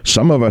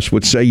 Some of us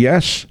would say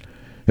yes.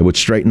 It would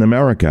straighten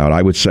America out.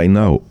 I would say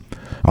no.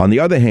 On the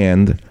other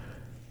hand,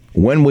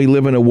 when we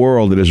live in a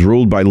world that is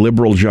ruled by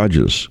liberal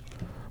judges,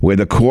 where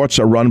the courts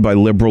are run by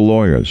liberal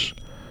lawyers,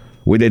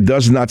 where there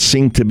does not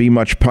seem to be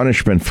much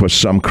punishment for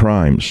some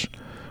crimes,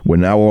 we're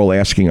now all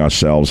asking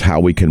ourselves how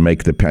we can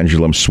make the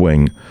pendulum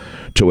swing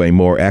to a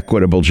more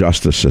equitable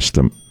justice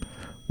system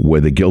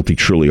where the guilty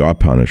truly are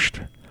punished.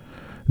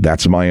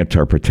 That's my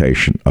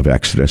interpretation of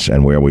Exodus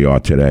and where we are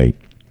today.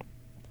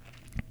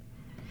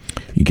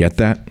 You get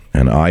that?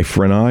 An eye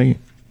for an eye?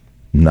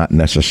 Not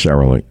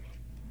necessarily.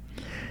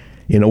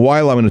 In a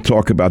while, I'm going to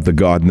talk about the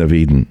Garden of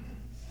Eden.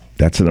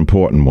 That's an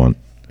important one,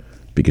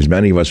 because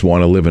many of us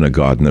want to live in a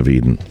Garden of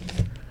Eden.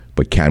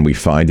 But can we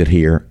find it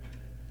here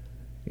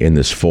in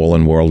this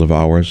fallen world of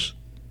ours?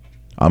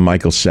 I'm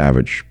Michael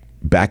Savage.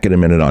 Back in a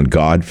minute on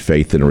God,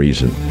 Faith, and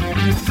Reason.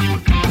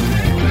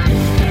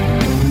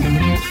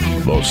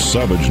 The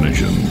Savage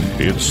Nation.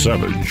 It's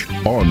Savage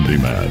on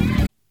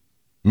Demand.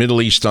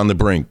 Middle East on the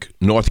brink.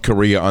 North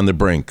Korea on the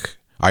brink.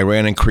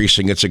 Iran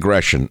increasing its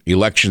aggression,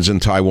 elections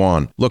in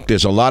Taiwan. Look,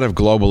 there's a lot of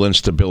global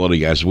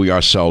instability as we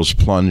ourselves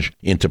plunge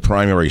into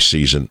primary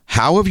season.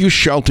 How have you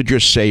sheltered your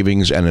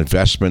savings and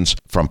investments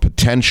from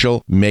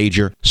potential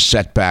major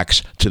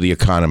setbacks to the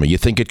economy? You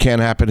think it can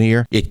happen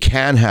here? It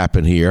can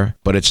happen here,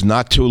 but it's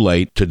not too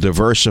late to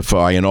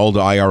diversify an old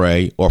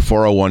IRA or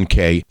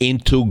 401k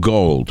into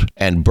gold.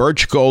 And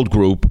Birch Gold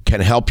Group can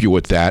help you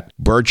with that.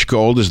 Birch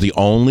Gold is the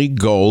only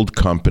gold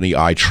company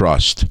I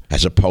trust.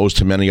 As opposed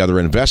to many other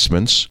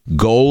investments,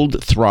 gold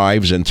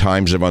thrives in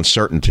times of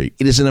uncertainty.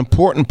 It is an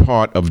important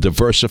part of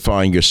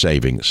diversifying your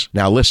savings.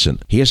 Now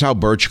listen, here's how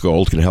Birch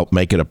Gold can help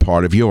make it a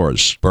part of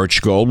yours.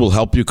 Birch Gold will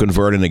help you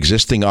convert an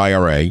existing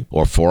IRA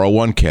or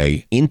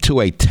 401k into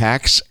a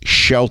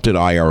tax-sheltered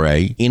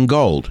IRA in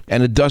gold.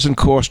 And it doesn't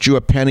cost you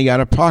a penny out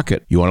of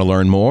pocket. You want to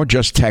learn more?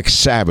 Just text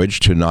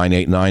SAVAGE to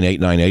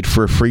 989-898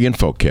 for a free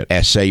info kit.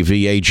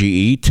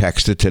 SAVAGE,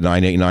 text it to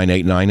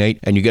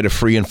 989-898 and you get a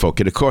free info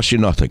kit. It costs you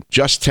nothing.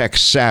 Just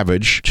text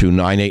SAVAGE to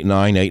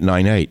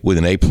 989-898. With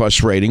an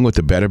A-plus rating with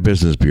the Better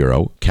Business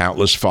Bureau,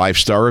 countless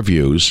 5-star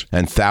reviews,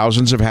 and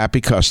thousands of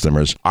happy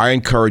customers, I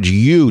encourage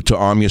you to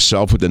arm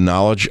yourself with the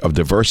knowledge of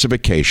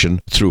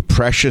diversification through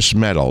precious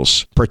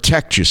metals.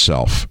 Protect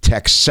yourself.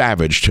 Text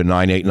SAVAGE to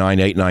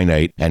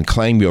 989-898 and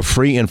claim your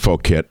free info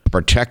kit.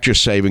 Protect your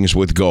savings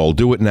with gold.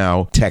 Do it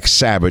now. Text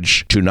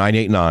SAVAGE to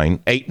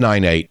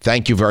 989-898.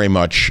 Thank you very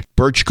much.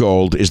 Birch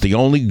Gold is the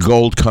only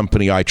gold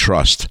company I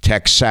trust.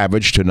 Text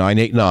SAVAGE to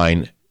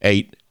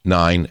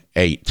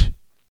 989-898.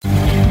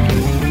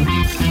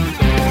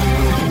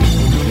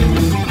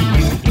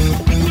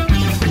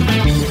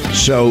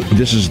 So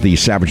this is the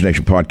Savage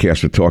Nation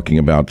podcast. We're talking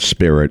about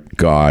spirit,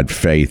 God,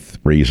 faith,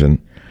 reason.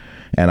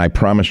 And I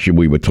promised you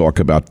we would talk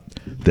about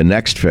the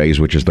next phase,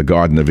 which is the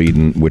Garden of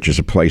Eden, which is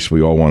a place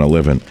we all want to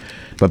live in.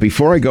 But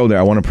before I go there,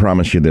 I want to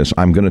promise you this.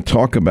 I'm going to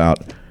talk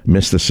about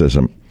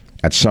mysticism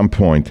at some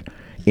point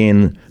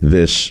in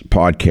this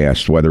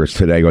podcast, whether it's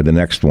today or the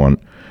next one,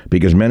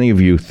 because many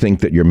of you think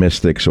that you're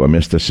mystics or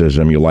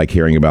mysticism. You like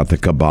hearing about the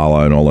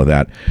Kabbalah and all of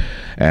that,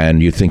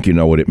 and you think you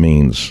know what it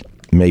means.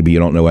 Maybe you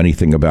don't know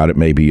anything about it.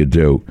 Maybe you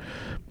do.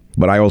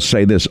 But I will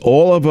say this.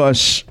 All of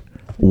us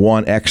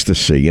want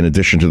ecstasy in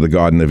addition to the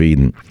Garden of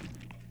Eden.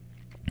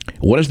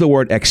 What does the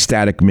word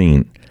ecstatic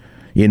mean?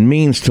 It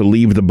means to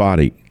leave the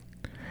body.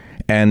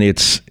 And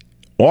it's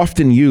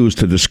often used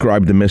to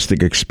describe the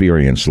mystic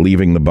experience,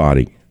 leaving the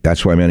body.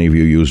 That's why many of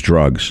you use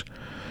drugs.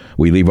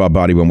 We leave our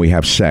body when we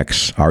have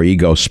sex. Our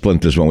ego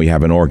splinters when we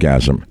have an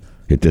orgasm.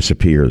 It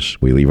disappears.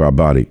 We leave our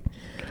body.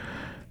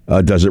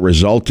 Does it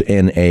result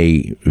in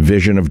a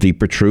vision of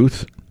deeper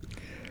truth?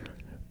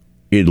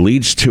 It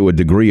leads to a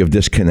degree of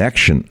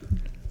disconnection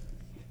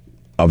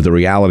of the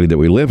reality that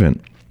we live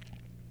in.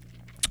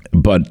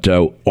 But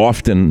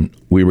often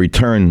we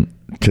return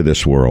to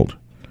this world.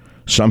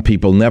 Some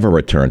people never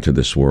return to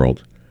this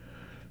world.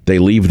 They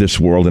leave this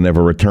world and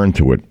never return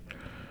to it.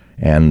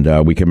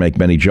 And we can make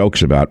many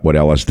jokes about what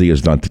LSD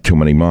has done to too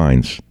many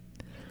minds.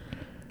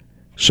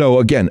 So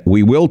again,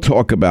 we will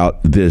talk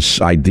about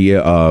this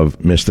idea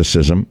of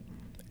mysticism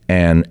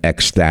and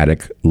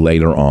ecstatic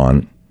later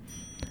on.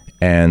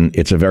 And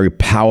it's a very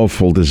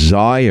powerful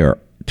desire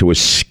to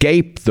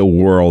escape the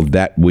world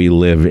that we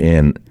live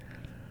in,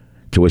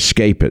 to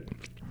escape it.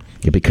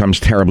 It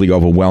becomes terribly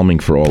overwhelming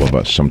for all of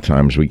us.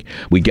 Sometimes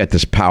we get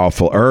this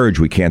powerful urge.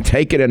 We can't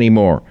take it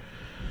anymore.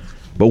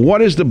 But what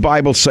does the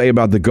Bible say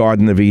about the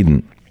Garden of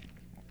Eden?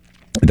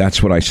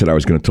 That's what I said I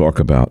was going to talk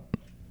about.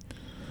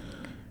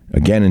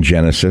 Again, in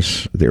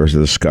Genesis, there is a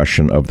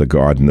discussion of the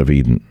Garden of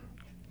Eden.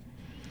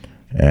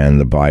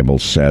 And the Bible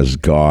says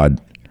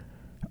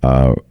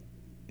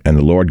and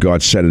the Lord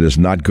God said, it is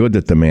not good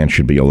that the man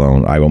should be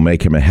alone. I will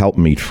make him a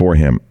helpmeet for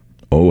him.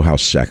 Oh, how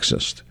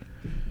sexist.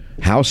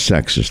 How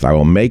sexist. I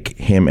will make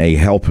him a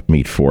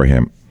helpmeet for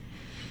him.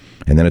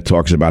 And then it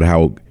talks about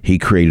how he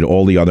created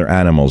all the other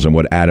animals and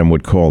what Adam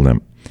would call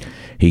them.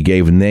 He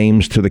gave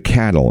names to the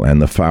cattle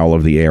and the fowl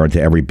of the air and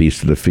to every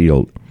beast of the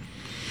field.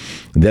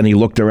 Then he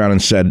looked around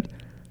and said,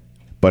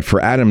 but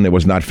for Adam there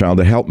was not found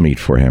a helpmeet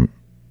for him,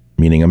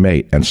 meaning a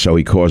mate. And so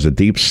he caused a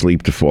deep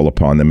sleep to fall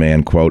upon the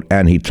man, quote,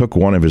 and he took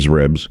one of his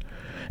ribs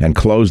and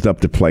closed up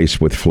the place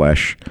with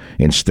flesh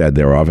instead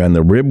thereof. And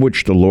the rib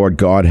which the Lord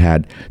God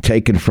had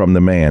taken from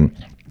the man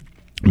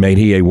made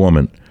he a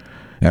woman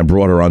and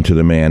brought her unto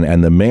the man.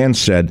 And the man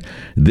said,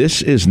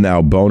 this is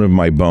now bone of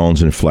my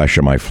bones and flesh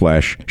of my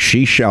flesh.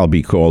 She shall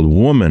be called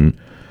woman,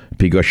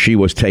 because she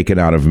was taken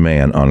out of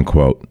man,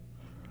 unquote.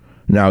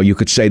 Now, you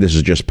could say this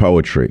is just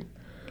poetry.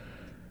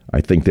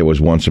 I think there was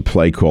once a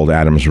play called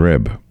Adam's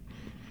Rib.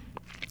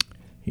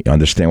 You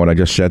understand what I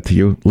just said to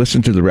you?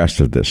 Listen to the rest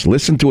of this.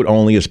 Listen to it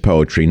only as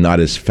poetry, not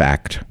as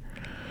fact.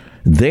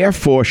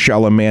 Therefore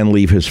shall a man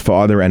leave his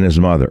father and his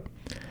mother,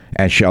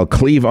 and shall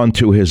cleave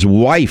unto his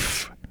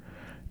wife,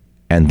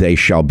 and they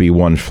shall be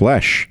one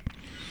flesh.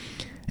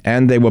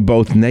 And they were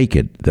both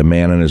naked, the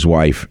man and his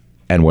wife,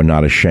 and were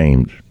not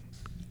ashamed,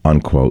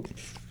 unquote.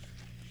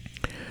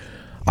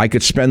 I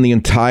could spend the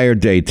entire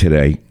day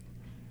today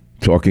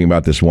talking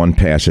about this one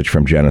passage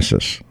from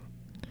Genesis,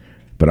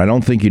 but I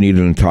don't think you need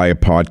an entire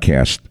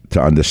podcast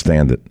to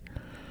understand it.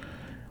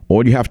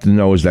 All you have to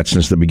know is that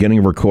since the beginning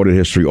of recorded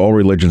history, all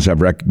religions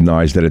have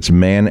recognized that it's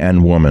man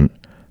and woman,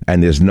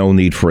 and there's no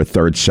need for a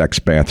third sex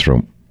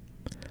bathroom.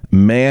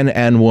 Man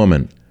and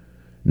woman.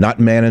 Not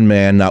man and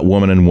man, not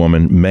woman and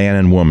woman, man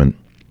and woman.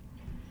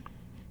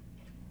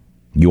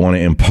 You want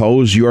to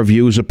impose your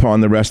views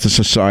upon the rest of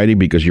society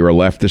because you're a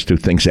leftist who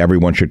thinks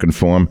everyone should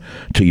conform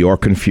to your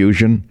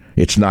confusion?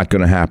 It's not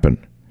going to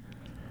happen.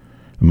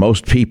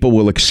 Most people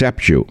will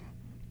accept you,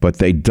 but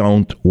they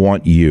don't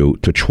want you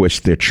to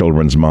twist their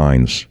children's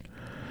minds.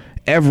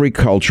 Every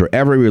culture,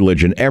 every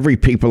religion, every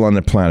people on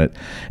the planet,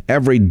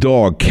 every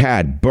dog,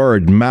 cat,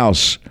 bird,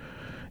 mouse,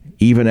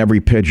 even every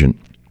pigeon,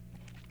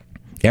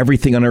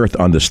 everything on earth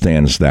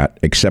understands that,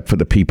 except for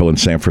the people in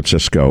San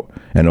Francisco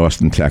and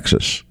Austin,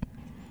 Texas.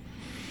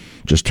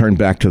 Just turn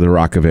back to the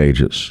Rock of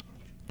Ages.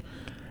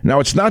 Now,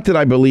 it's not that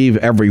I believe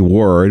every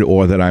word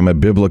or that I'm a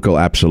biblical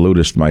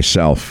absolutist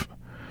myself,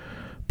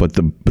 but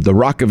the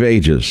Rock of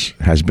Ages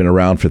has been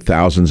around for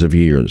thousands of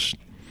years.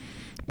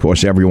 Of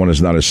course, everyone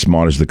is not as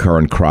smart as the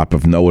current crop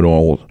of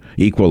know-it-all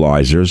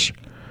equalizers.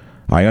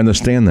 I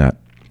understand that.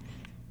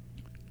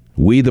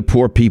 We, the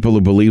poor people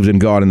who believed in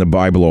God and the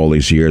Bible all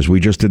these years, we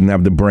just didn't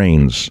have the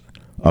brains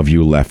of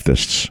you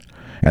leftists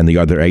and the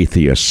other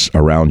atheists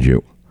around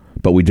you.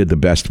 But we did the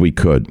best we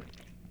could.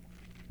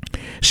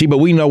 See, but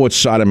we know what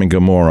Sodom and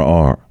Gomorrah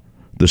are.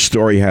 The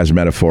story has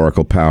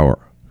metaphorical power.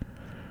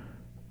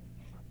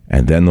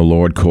 And then the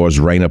Lord caused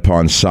rain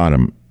upon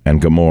Sodom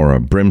and Gomorrah,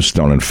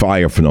 brimstone and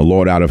fire from the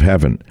Lord out of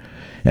heaven.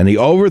 And he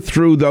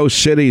overthrew those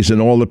cities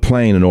and all the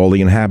plain and all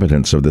the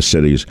inhabitants of the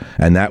cities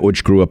and that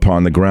which grew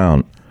upon the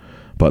ground.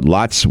 But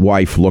Lot's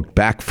wife looked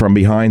back from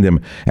behind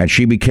him, and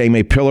she became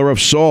a pillar of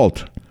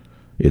salt,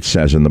 it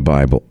says in the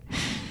Bible.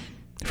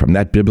 From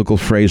that biblical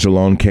phrase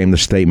alone came the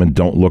statement,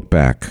 don't look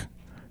back.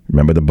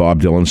 Remember the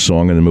Bob Dylan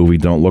song in the movie,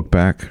 Don't Look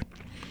Back?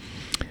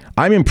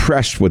 I'm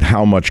impressed with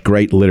how much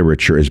great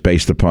literature is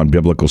based upon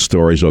biblical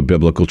stories or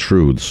biblical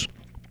truths.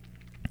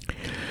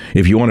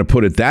 If you want to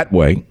put it that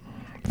way,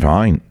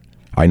 fine.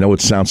 I know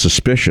it sounds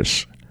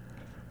suspicious,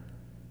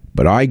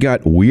 but I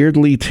got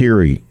weirdly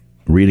teary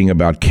reading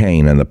about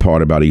Cain and the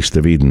part about East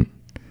of Eden.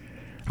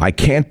 I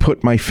can't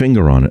put my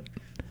finger on it.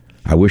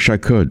 I wish I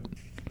could.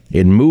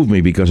 It moved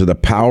me because of the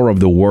power of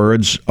the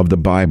words of the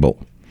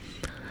Bible.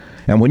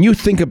 And when you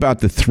think about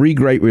the three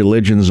great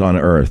religions on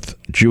earth,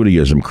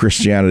 Judaism,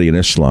 Christianity, and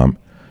Islam,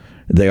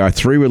 they are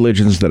three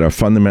religions that are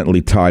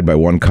fundamentally tied by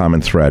one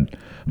common thread: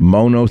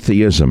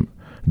 monotheism,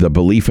 the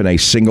belief in a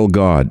single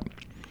God.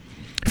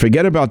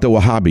 Forget about the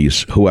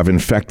Wahhabis who have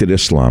infected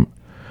Islam.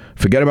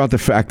 Forget about the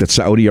fact that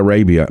Saudi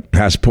Arabia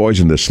has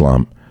poisoned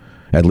Islam,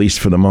 at least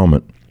for the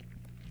moment.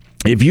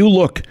 If you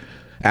look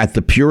at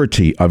the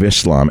purity of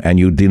Islam and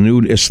you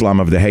denude Islam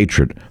of the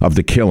hatred, of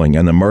the killing,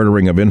 and the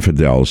murdering of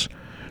infidels,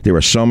 there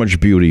is so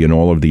much beauty in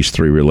all of these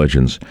three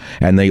religions,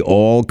 and they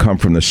all come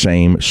from the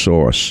same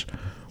source,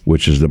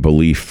 which is the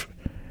belief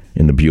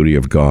in the beauty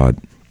of God.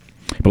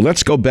 But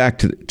let's go back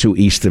to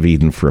East of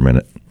Eden for a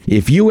minute.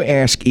 If you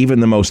ask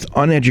even the most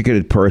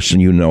uneducated person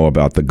you know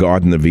about the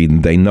Garden of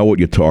Eden, they know what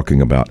you're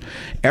talking about.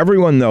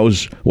 Everyone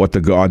knows what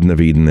the Garden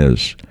of Eden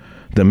is.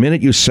 The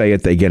minute you say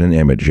it, they get an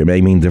image. It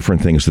may mean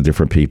different things to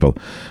different people.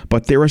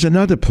 But there is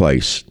another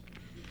place,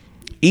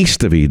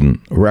 East of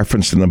Eden,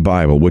 referenced in the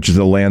Bible, which is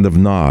the land of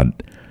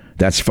Nod.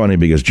 That's funny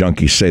because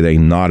junkies say they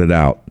nodded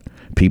out.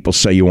 People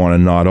say you want to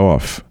nod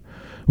off.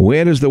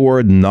 Where does the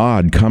word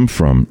nod come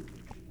from?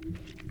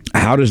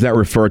 How does that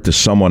refer to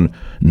someone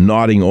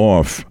nodding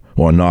off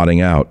or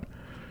nodding out?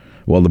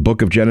 Well, the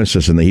book of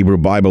Genesis in the Hebrew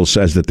Bible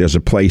says that there's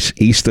a place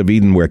east of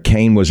Eden where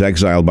Cain was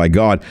exiled by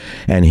God,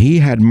 and he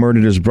had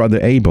murdered his brother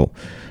Abel.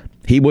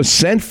 He was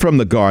sent from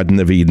the Garden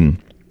of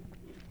Eden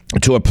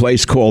to a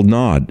place called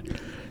Nod.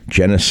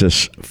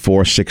 Genesis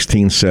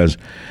 4:16 says,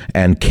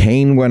 and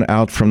Cain went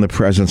out from the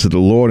presence of the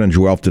Lord and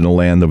dwelt in the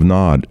land of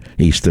Nod,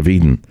 east of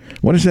Eden.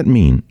 What does that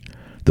mean?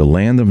 The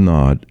land of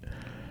Nod.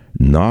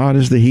 Nod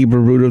is the Hebrew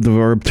root of the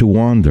verb to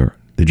wander.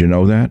 Did you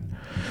know that?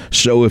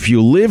 So if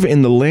you live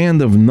in the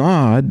land of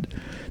Nod,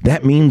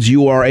 that means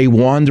you are a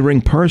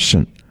wandering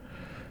person.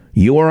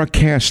 You are a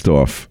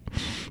cast-off.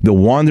 The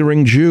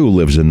wandering Jew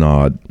lives in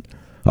Nod.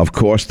 Of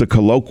course, the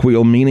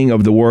colloquial meaning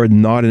of the word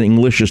nod in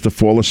English is to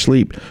fall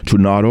asleep, to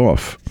nod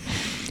off.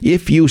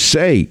 If you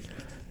say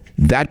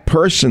that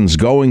person's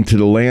going to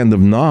the land of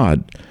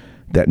Nod,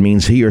 that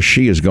means he or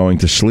she is going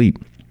to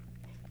sleep.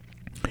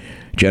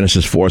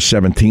 Genesis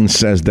 4:17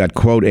 says that,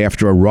 quote,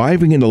 after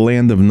arriving in the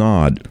land of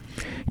Nod,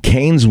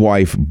 Cain's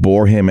wife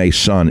bore him a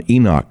son,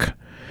 Enoch,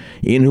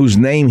 in whose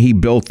name he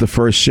built the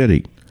first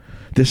city.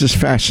 This is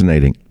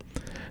fascinating.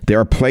 There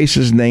are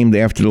places named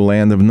after the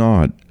land of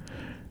Nod.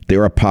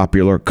 There are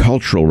popular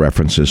cultural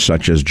references,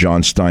 such as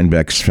John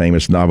Steinbeck's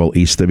famous novel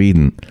East of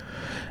Eden,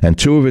 and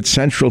two of its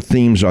central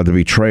themes are the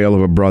betrayal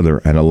of a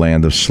brother and a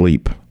land of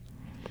sleep.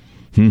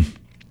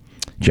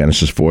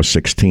 Genesis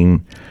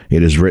 4:16,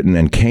 it is written,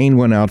 and Cain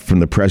went out from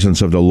the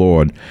presence of the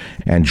Lord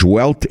and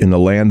dwelt in the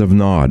land of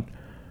Nod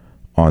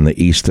on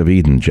the east of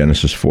Eden,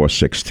 Genesis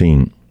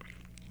 4:16.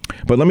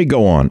 But let me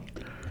go on.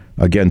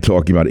 Again,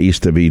 talking about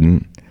east of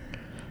Eden,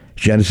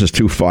 Genesis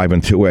 2:5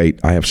 and 2:8.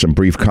 I have some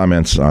brief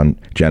comments on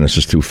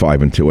Genesis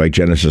 2:5 and 2:8.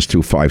 Genesis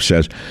 2:5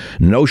 says,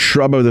 no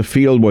shrub of the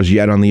field was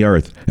yet on the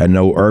earth, and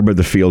no herb of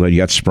the field had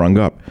yet sprung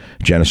up.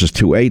 Genesis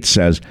 2:8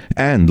 says,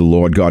 and the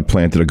Lord God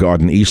planted a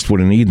garden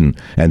eastward in Eden,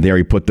 and there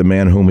he put the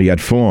man whom he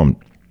had formed.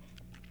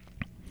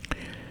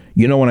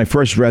 You know, when I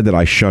first read that,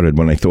 I shuddered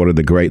when I thought of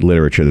the great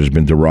literature that has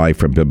been derived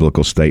from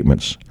biblical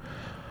statements.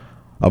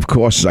 Of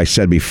course, as I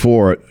said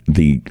before,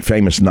 the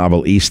famous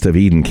novel East of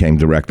Eden came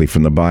directly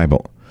from the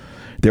Bible.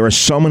 There are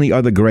so many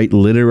other great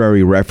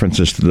literary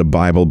references to the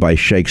Bible by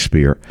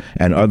Shakespeare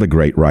and other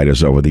great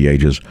writers over the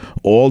ages,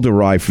 all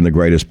derived from the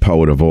greatest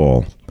poet of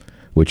all,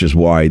 which is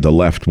why the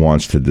left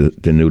wants to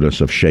denude us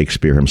of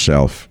Shakespeare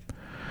himself.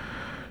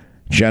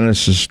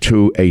 Genesis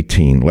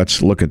 2:18.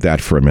 Let's look at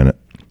that for a minute.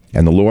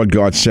 And the Lord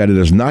God said, it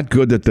is not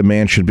good that the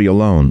man should be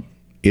alone.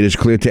 It is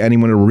clear to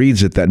anyone who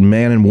reads it that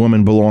man and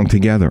woman belong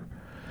together.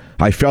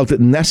 I felt it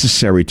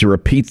necessary to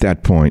repeat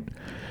that point,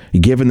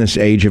 given this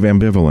age of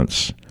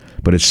ambivalence.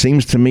 But it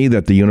seems to me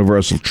that the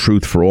universal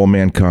truth for all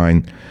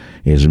mankind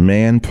is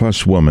man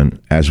plus woman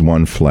as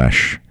one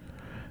flesh.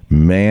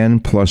 Man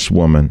plus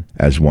woman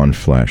as one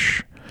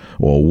flesh.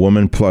 Or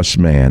woman plus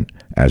man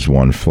as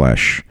one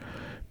flesh.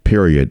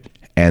 Period.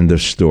 End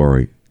of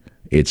story.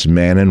 It's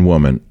man and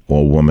woman,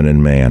 or woman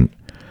and man.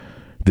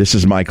 This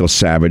is Michael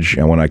Savage,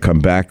 and when I come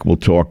back, we'll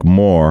talk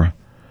more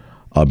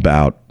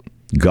about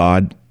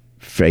God,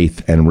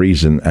 faith, and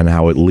reason, and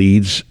how it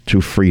leads to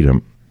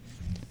freedom.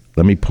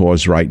 Let me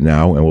pause right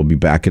now, and we'll be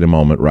back in a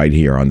moment right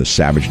here on the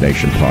Savage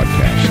Nation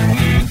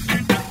podcast.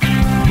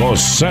 The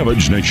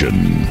Savage Nation.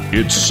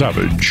 It's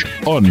savage,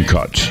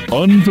 uncut,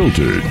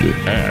 unfiltered,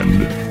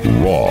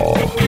 and raw.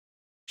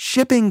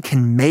 Shipping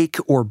can make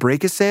or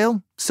break a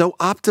sale, so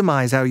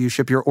optimize how you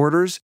ship your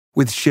orders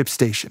with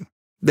ShipStation.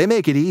 They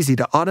make it easy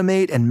to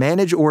automate and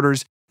manage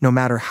orders no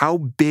matter how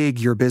big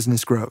your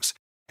business grows.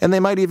 And they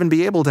might even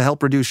be able to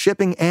help reduce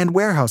shipping and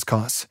warehouse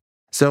costs.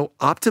 So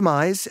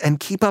optimize and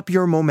keep up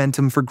your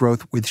momentum for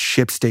growth with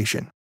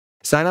ShipStation.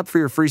 Sign up for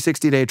your free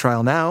 60-day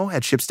trial now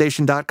at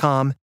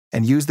ShipStation.com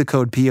and use the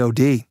code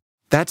POD.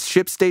 That's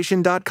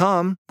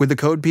ShipStation.com with the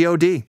code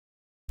POD.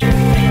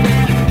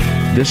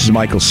 This is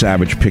Michael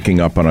Savage picking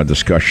up on our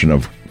discussion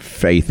of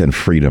faith and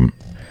freedom.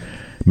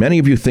 Many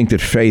of you think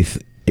that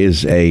faith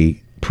is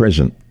a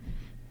prison.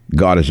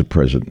 God is a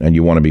prison, and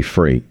you want to be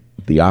free.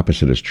 The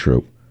opposite is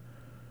true.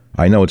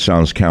 I know it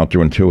sounds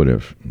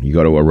counterintuitive. You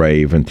go to a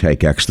rave and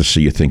take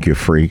ecstasy, you think you're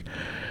free.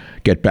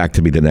 Get back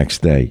to me the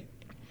next day.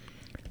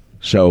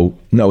 So,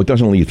 no, it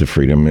doesn't lead to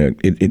freedom.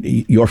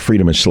 Your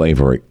freedom is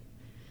slavery.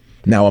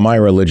 Now, am I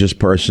a religious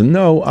person?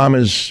 No, I'm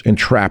as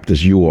entrapped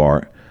as you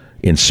are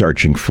in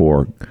searching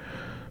for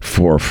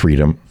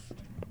freedom.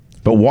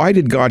 But why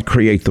did God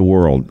create the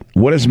world?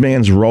 What is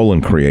man's role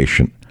in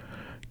creation?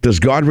 Does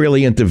God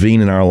really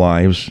intervene in our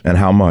lives, and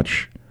how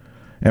much?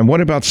 And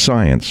what about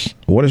science?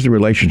 What is the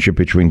relationship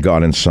between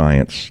God and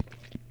science?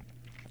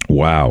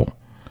 Wow,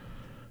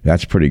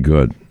 that's pretty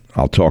good.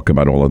 I'll talk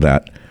about all of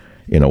that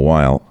in a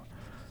while.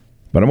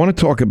 But I want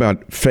to talk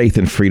about faith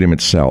and freedom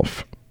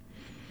itself.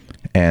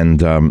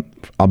 And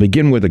I'll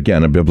begin with,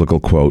 again, a biblical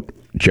quote,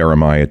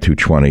 Jeremiah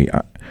 2:20.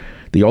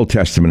 The Old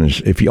Testament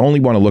is, if you only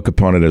want to look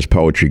upon it as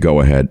poetry, go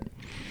ahead.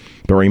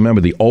 But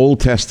remember, the Old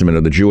Testament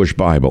of the Jewish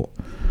Bible,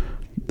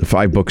 the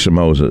 5 books of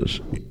Moses,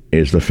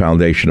 is the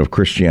foundation of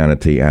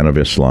Christianity and of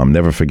Islam.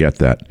 Never forget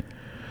that.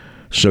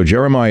 So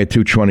Jeremiah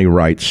 2:20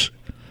 writes,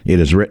 it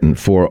is written,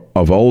 for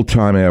of old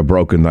time I have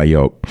broken thy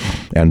yoke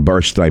and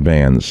burst thy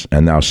bands,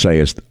 and thou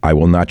sayest, I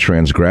will not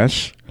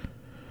transgress.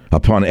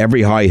 Upon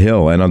every high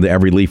hill and under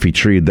every leafy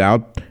tree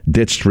thou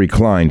didst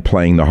recline,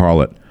 playing the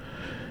harlot.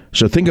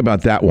 So think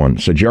about that one.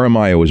 So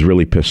Jeremiah was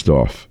really pissed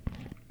off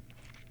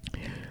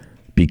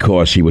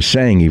because he was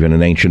saying, even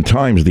in ancient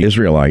times, the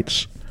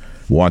Israelites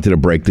wanted to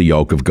break the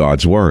yoke of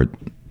God's word.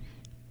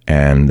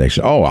 And they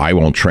said, oh, I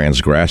won't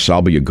transgress.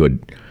 I'll be a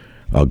good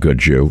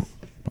Jew.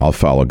 I'll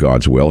follow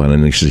God's will. And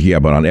then he says, yeah,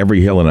 but on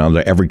every hill and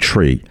under every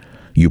tree,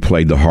 you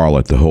played the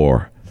harlot, the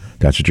whore.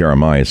 That's what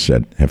Jeremiah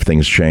said. Have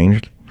things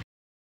changed?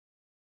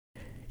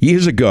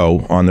 Years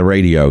ago on the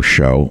radio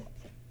show,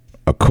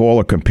 a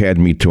caller compared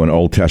me to an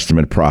Old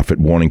Testament prophet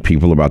warning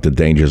people about the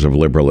dangers of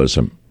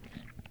liberalism.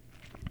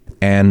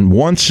 And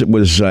once it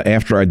was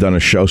after I'd done a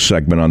show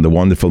segment on the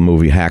wonderful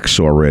movie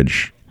Hacksaw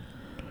Ridge.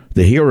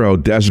 The hero,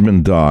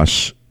 Desmond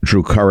Doss,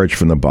 drew courage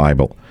from the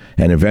Bible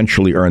and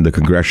eventually earned the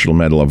Congressional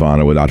Medal of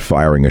Honor without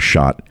firing a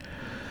shot.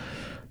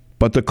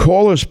 But the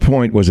caller's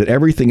point was that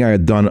everything I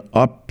had done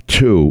up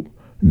to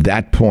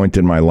that point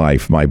in my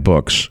life, my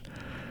books,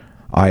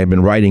 I had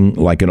been writing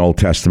like an Old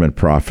Testament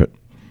prophet.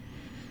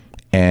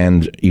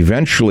 And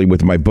eventually,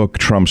 with my book,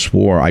 Trump's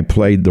War, I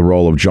played the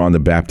role of John the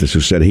Baptist, who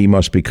said, he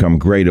must become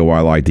greater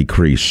while I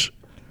decrease.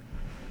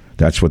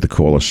 That's what the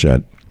caller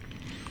said.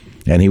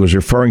 And he was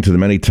referring to the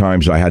many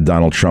times I had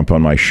Donald Trump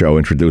on my show,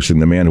 introducing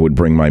the man who would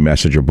bring my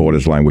message of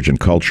borders, language, and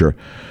culture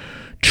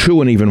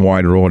to an even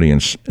wider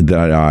audience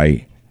that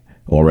I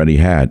already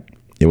had.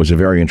 It was a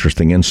very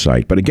interesting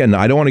insight. But again,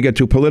 I don't want to get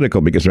too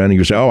political because many of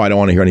you say, I don't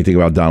want to hear anything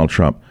about Donald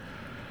Trump.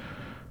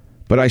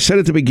 But I said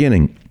at the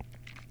beginning,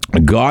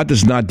 God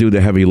does not do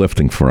the heavy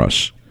lifting for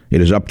us.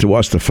 It is up to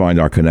us to find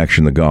our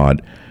connection to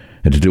God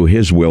and to do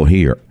his will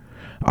here.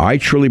 I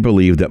truly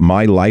believe that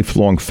my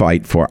lifelong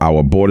fight for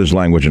our borders,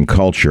 language, and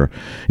culture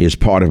is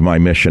part of my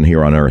mission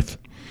here on earth.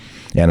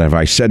 And as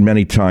I said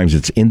many times,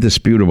 it's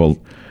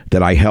indisputable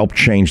that I helped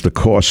change the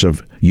course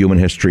of human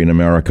history in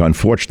America.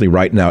 Unfortunately,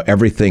 right now,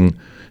 everything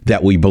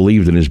that we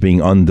believed in is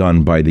being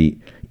undone by the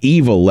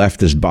evil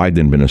leftist Biden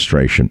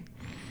administration.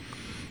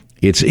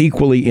 It's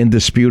equally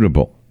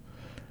indisputable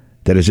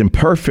that as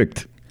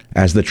imperfect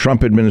as the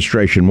Trump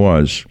administration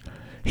was,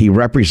 he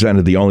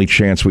represented the only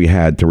chance we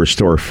had to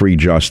restore a free,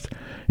 just,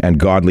 and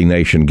godly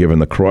nation given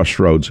the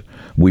crossroads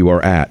we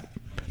were at.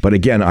 But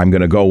again, I'm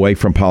going to go away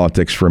from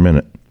politics for a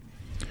minute.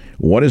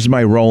 What is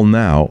my role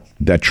now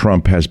that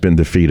Trump has been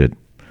defeated?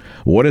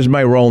 What is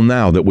my role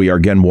now that we are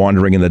again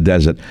wandering in the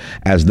desert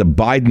as the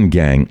Biden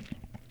gang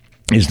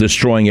is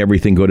destroying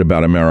everything good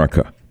about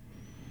America?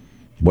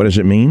 What does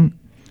it mean?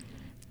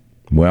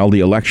 Well, the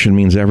election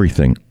means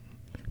everything.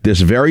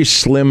 This very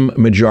slim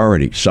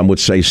majority, some would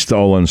say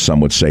stolen, some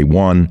would say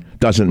won,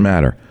 doesn't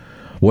matter.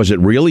 Was it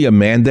really a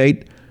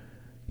mandate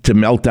to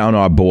melt down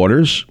our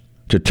borders,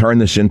 to turn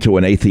this into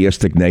an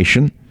atheistic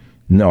nation?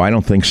 No, I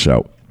don't think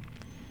so.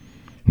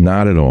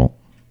 Not at all.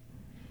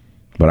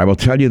 But I will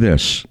tell you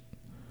this.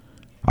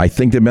 I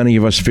think that many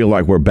of us feel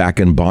like we're back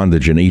in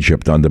bondage in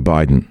Egypt under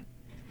Biden.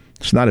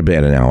 It's not a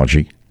bad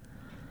analogy.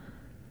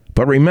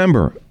 But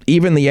remember,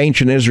 even the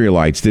ancient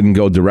Israelites didn't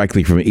go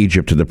directly from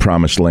Egypt to the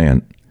promised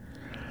land.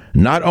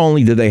 Not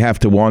only did they have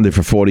to wander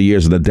for 40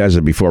 years in the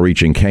desert before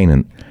reaching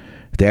Canaan,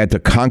 they had to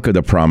conquer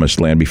the promised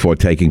land before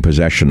taking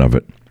possession of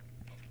it.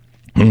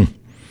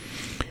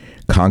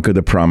 Conquer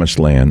the promised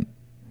land.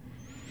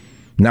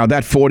 Now,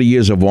 that 40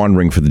 years of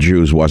wandering for the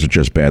Jews wasn't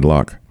just bad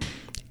luck.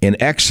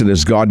 In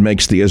Exodus, God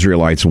makes the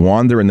Israelites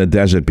wander in the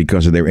desert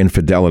because of their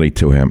infidelity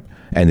to him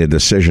and their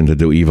decision to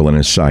do evil in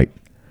his sight.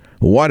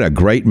 What a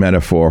great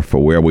metaphor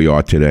for where we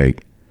are today.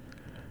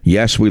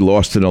 Yes, we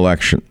lost an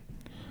election.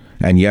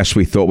 And yes,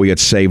 we thought we had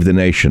saved the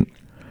nation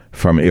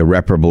from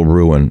irreparable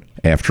ruin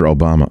after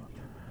Obama.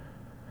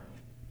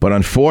 But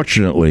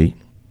unfortunately,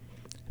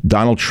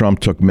 Donald Trump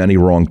took many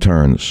wrong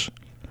turns,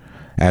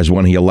 as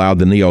when he allowed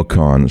the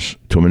neocons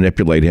to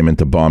manipulate him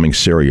into bombing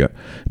Syria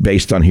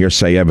based on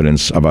hearsay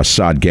evidence of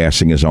Assad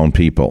gassing his own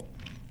people.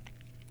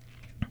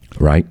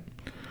 Right?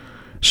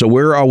 So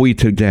where are we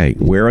today?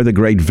 Where are the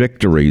great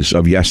victories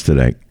of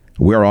yesterday?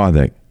 Where are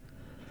they?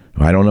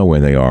 I don't know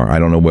where they are. I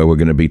don't know where we're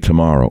going to be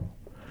tomorrow.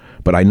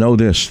 But I know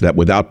this, that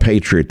without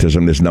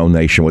patriotism, there's no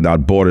nation.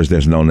 Without borders,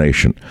 there's no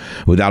nation.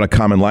 Without a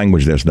common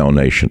language, there's no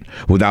nation.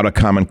 Without a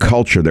common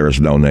culture, there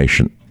is no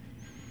nation.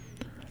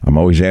 I'm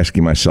always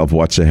asking myself,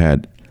 what's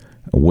ahead?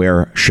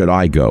 Where should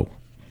I go?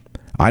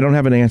 I don't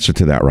have an answer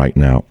to that right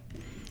now.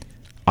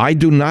 I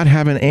do not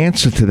have an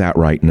answer to that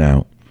right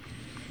now.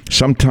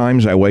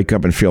 Sometimes I wake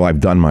up and feel I've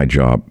done my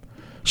job.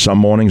 Some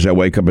mornings I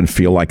wake up and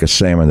feel like a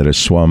salmon that has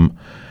swum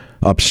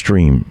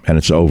upstream and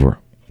it's over.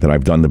 That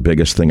I've done the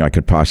biggest thing I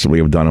could possibly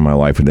have done in my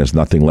life and there's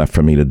nothing left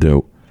for me to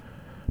do.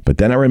 But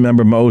then I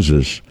remember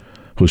Moses,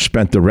 who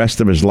spent the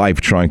rest of his life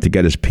trying to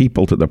get his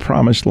people to the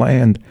promised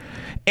land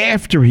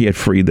after he had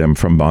freed them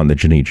from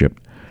bondage in Egypt.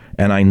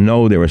 And I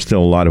know there is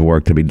still a lot of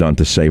work to be done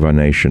to save our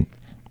nation.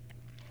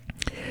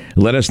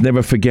 Let us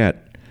never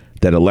forget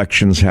that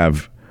elections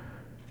have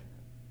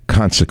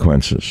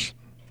consequences,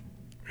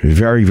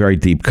 very, very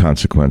deep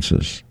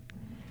consequences.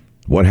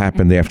 What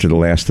happened after the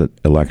last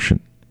election?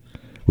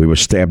 We were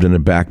stabbed in the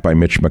back by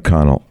Mitch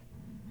McConnell.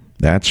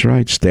 That's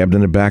right, stabbed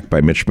in the back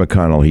by Mitch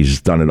McConnell.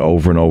 He's done it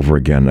over and over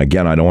again.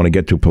 Again, I don't want to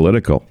get too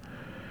political.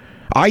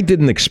 I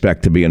didn't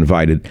expect to be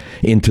invited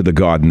into the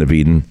Garden of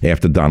Eden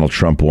after Donald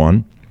Trump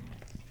won.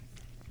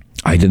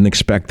 I didn't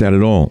expect that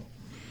at all.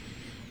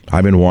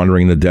 I've been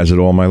wandering in the desert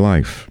all my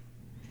life.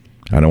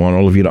 And I want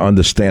all of you to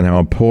understand how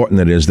important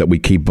it is that we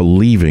keep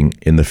believing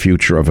in the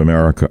future of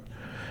America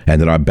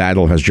and that our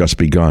battle has just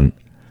begun.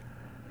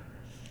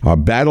 Our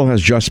battle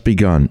has just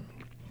begun.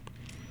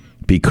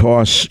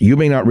 Because you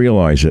may not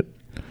realize it,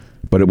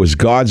 but it was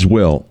God's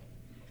will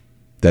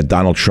that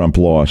Donald Trump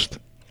lost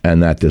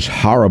and that this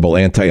horrible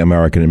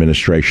anti-American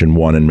administration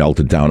won and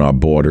melted down our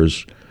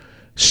borders,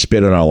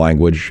 spit on our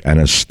language, and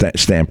has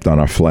stamped on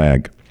our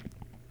flag.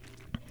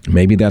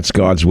 Maybe that's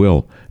God's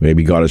will.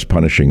 Maybe God is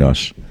punishing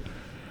us.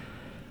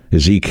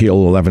 Ezekiel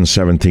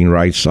 11:17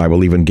 writes, I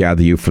will even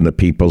gather you from the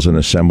peoples and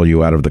assemble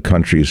you out of the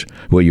countries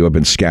where you have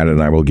been scattered,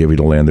 and I will give you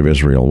the land of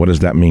Israel. What does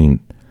that mean?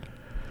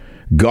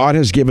 God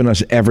has given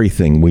us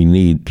everything we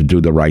need to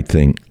do the right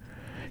thing.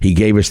 He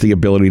gave us the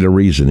ability to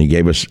reason. He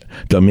gave us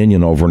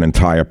dominion over an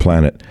entire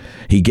planet.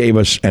 He gave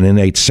us an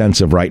innate sense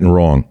of right and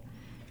wrong.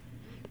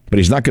 But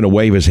he's not going to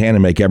wave his hand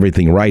and make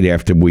everything right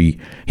after we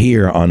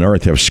here on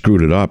earth have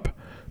screwed it up.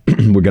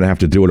 We're going to have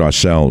to do it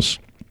ourselves.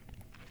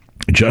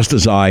 Just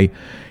as I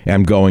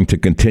am going to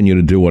continue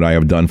to do what I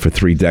have done for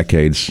 3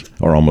 decades,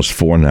 or almost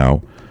 4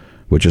 now,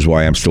 which is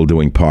why I'm still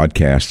doing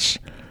podcasts.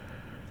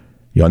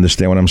 You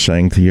understand what I'm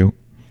saying to you?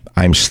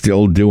 I'm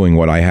still doing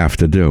what I have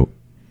to do.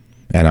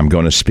 And I'm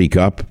going to speak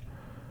up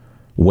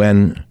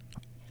when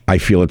I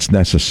feel it's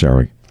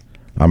necessary.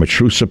 I'm a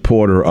true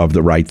supporter of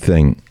the right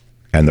thing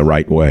and the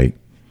right way.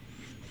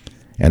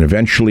 And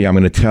eventually I'm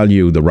going to tell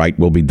you the right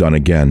will be done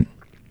again.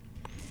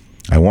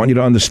 I want you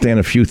to understand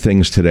a few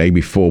things today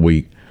before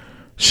we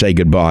say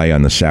goodbye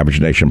on the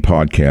Savage Nation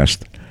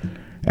podcast.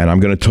 And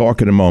I'm going to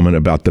talk in a moment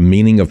about the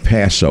meaning of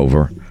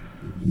Passover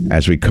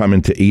as we come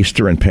into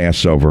Easter and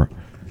Passover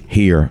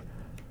here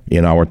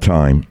in our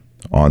time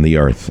on the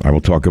earth. I will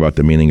talk about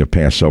the meaning of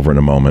Passover in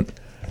a moment,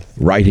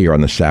 right here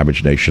on the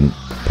Savage Nation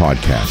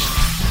podcast.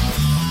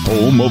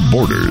 Home of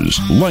borders,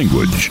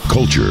 language,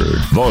 culture,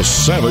 the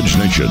Savage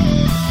Nation.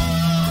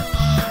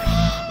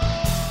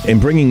 In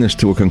bringing this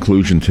to a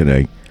conclusion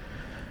today,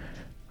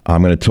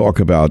 I'm going to talk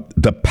about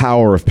the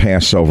power of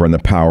Passover and the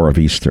power of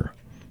Easter.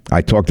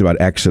 I talked about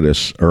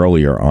Exodus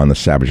earlier on the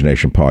Savage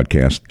Nation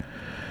podcast,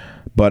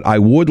 but I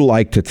would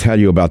like to tell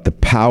you about the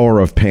power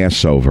of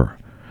Passover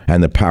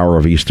and the power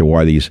of Easter,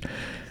 why these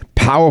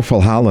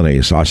powerful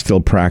holidays are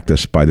still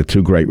practiced by the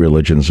 2 great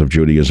religions of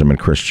Judaism and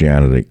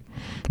Christianity,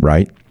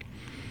 right?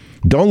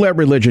 Don't let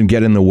religion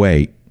get in the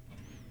way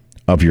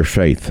of your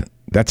faith.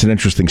 That's an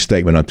interesting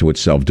statement unto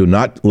itself. Do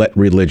not let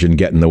religion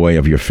get in the way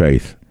of your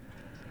faith.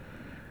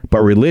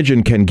 But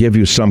religion can give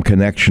you some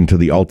connection to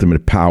the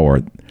ultimate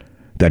power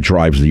that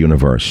drives the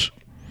universe.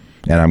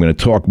 And I'm going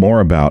to talk more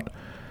about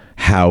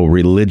how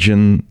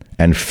religion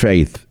and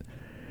faith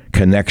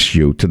connects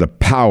you to the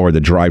power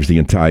that drives the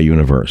entire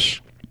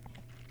universe.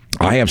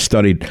 I have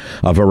studied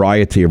a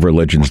variety of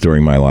religions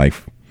during my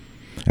life,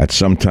 at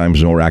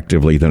sometimes more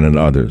actively than in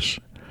others.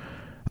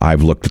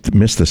 I've looked at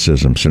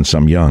mysticism since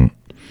I'm young,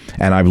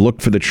 and I've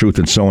looked for the truth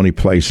in so many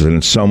places and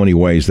in so many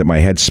ways that my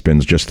head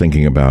spins just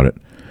thinking about it.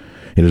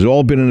 It has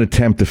all been an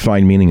attempt to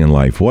find meaning in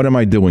life. What am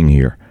I doing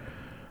here?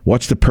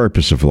 What's the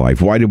purpose of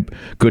life? Why do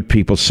good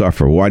people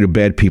suffer? Why do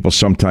bad people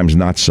sometimes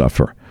not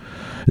suffer?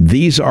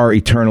 These are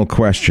eternal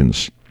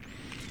questions.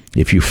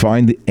 If you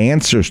find the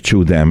answers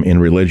to them in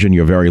religion,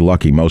 you're very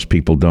lucky. Most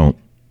people don't.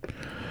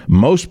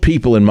 Most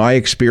people, in my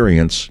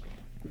experience,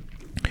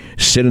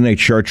 sit in a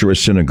church or a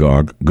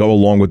synagogue, go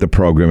along with the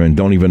program, and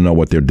don't even know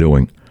what they're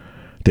doing.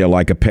 They're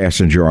like a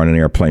passenger on an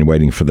airplane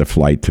waiting for the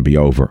flight to be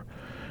over.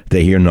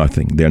 They hear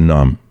nothing. They're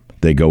numb.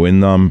 They go in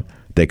numb.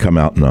 They come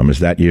out numb. Is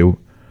that you?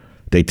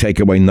 They take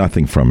away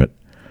nothing from it.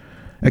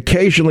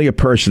 Occasionally, a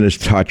person is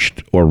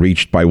touched or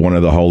reached by one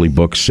of the holy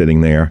books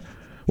sitting there,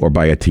 or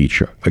by a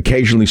teacher.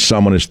 Occasionally,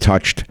 someone is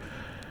touched,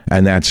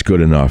 and that's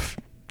good enough.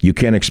 You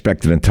can't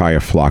expect an entire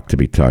flock to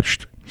be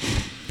touched.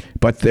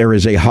 But there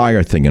is a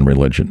higher thing in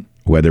religion,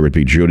 whether it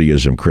be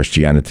Judaism,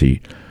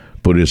 Christianity,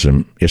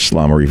 Buddhism,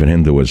 Islam, or even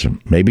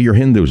Hinduism. Maybe you're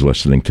Hindus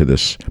listening to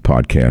this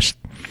podcast.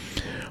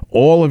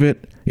 All of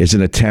it is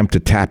an attempt to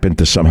tap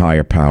into some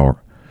higher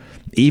power.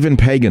 Even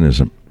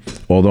paganism,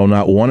 although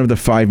not one of the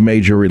 5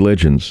 major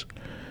religions,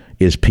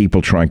 is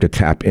people trying to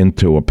tap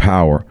into a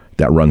power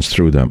that runs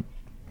through them.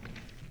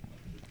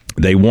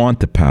 They want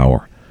the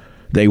power.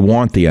 They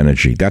want the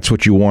energy. That's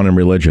what you want in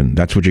religion.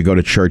 That's what you go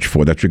to church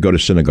for. That's what you go to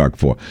synagogue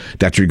for.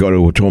 That's what you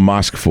go to a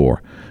mosque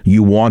for.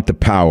 You want the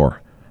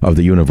power of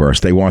the universe.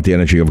 They want the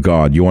energy of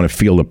God. You want to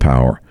feel the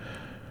power.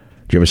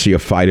 Do you ever see a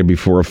fighter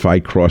before a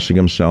fight crossing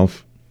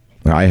himself?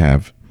 I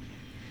have.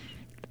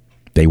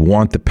 They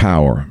want the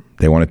power.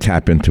 They want to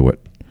tap into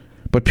it.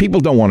 But people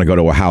don't want to go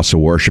to a house of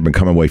worship and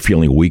come away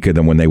feeling weaker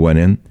than when they went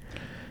in.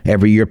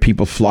 Every year,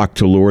 people flock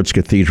to Lourdes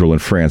Cathedral in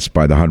France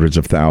by the hundreds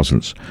of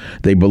thousands.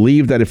 They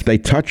believe that if they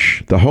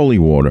touch the holy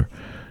water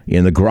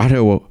in the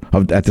grotto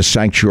at the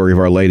sanctuary of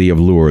Our Lady of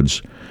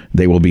Lourdes,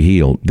 they will be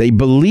healed. They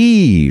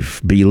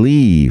believe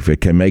it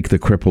can make the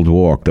crippled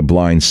walk, the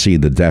blind see,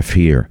 the deaf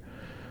hear.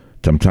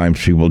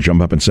 Sometimes people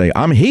jump up and say,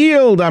 I'm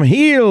healed, I'm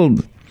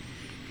healed.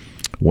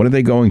 What are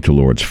they going to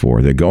Lourdes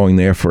for? They're going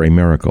there for a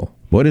miracle.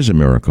 What is a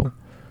miracle?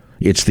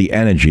 It's the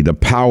energy, the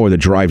power that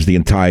drives the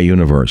entire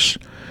universe.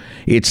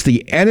 It's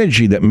the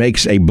energy that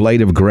makes a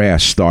blade of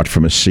grass start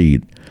from a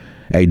seed,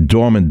 a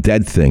dormant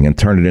dead thing, and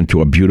turn it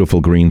into a beautiful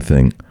green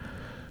thing.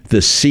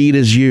 The seed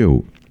is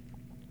you.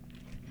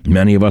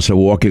 Many of us are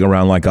walking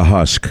around like a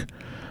husk,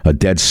 a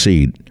dead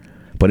seed.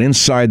 But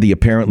inside the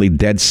apparently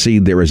dead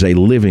seed, there is a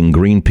living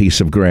green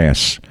piece of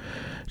grass.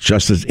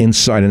 Just as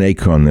inside an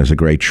acorn, there's a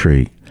great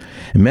tree.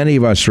 And many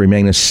of us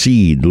remain a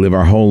seed, live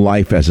our whole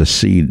life as a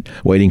seed,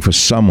 waiting for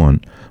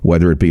someone,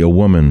 whether it be a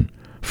woman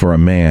for a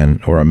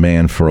man or a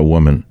man for a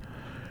woman,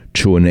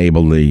 to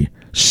enable the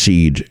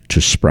seed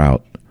to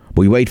sprout.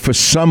 We wait for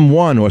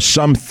someone or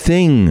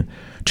something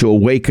to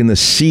awaken the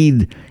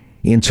seed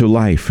into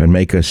life and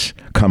make us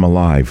come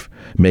alive,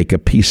 make a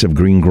piece of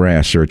green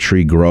grass or a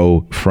tree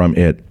grow from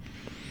it.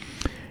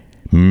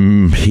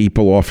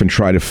 People often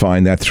try to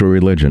find that through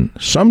religion.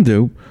 Some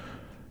do.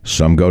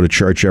 Some go to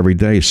church every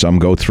day. Some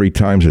go 3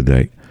 times a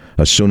day.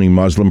 A Sunni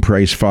Muslim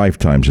prays 5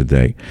 times a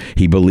day.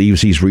 He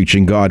believes he's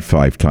reaching God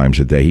 5 times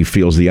a day. He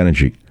feels the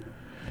energy.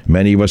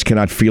 Many of us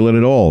cannot feel it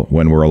at all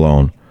when we're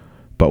alone.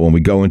 But when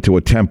we go into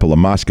a temple, a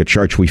mosque, a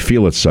church, we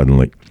feel it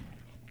suddenly.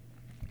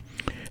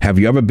 Have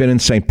you ever been in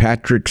St.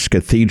 Patrick's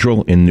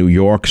Cathedral in New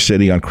York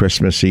City on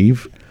Christmas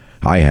Eve?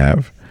 I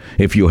have.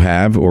 If you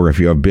have, or if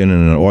you have been in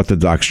an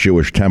Orthodox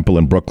Jewish temple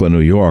in Brooklyn, New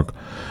York,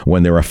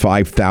 when there are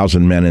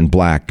 5,000 men in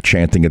black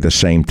chanting at the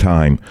same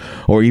time,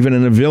 or even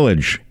in a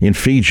village in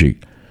Fiji,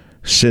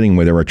 sitting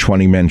where there are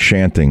 20 men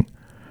chanting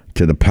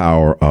to the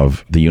power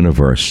of the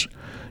universe,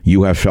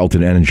 you have felt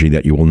an energy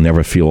that you will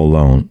never feel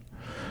alone.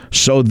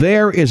 So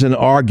there is an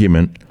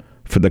argument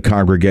for the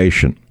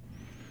congregation,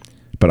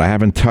 but I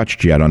haven't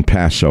touched yet on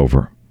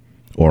Passover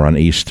or on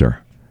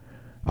Easter.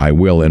 I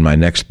will in my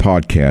next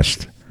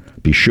podcast.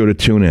 Be sure to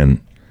tune in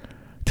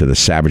to the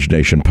Savage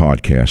Nation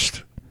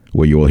podcast,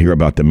 where you will hear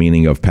about the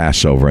meaning of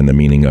Passover and the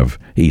meaning of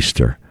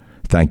Easter.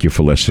 Thank you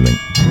for listening.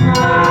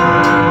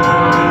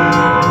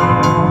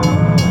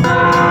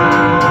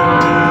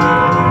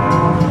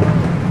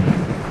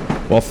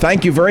 Well,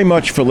 thank you very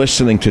much for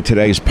listening to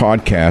today's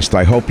podcast.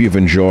 I hope you've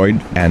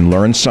enjoyed and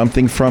learned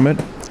something from it.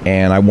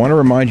 And I want to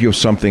remind you of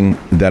something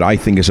that I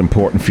think is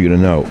important for you to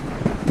know.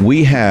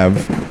 We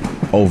have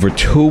over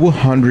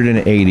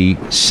 280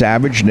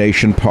 Savage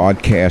Nation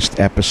podcast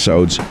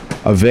episodes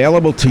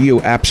available to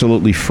you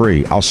absolutely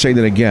free. I'll say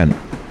that again.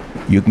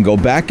 You can go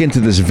back into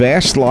this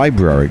vast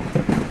library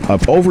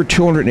of over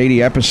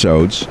 280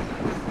 episodes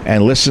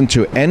and listen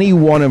to any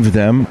one of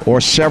them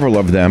or several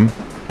of them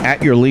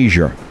at your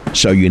leisure.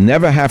 So you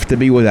never have to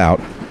be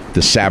without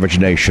the Savage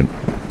Nation.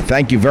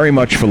 Thank you very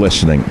much for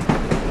listening.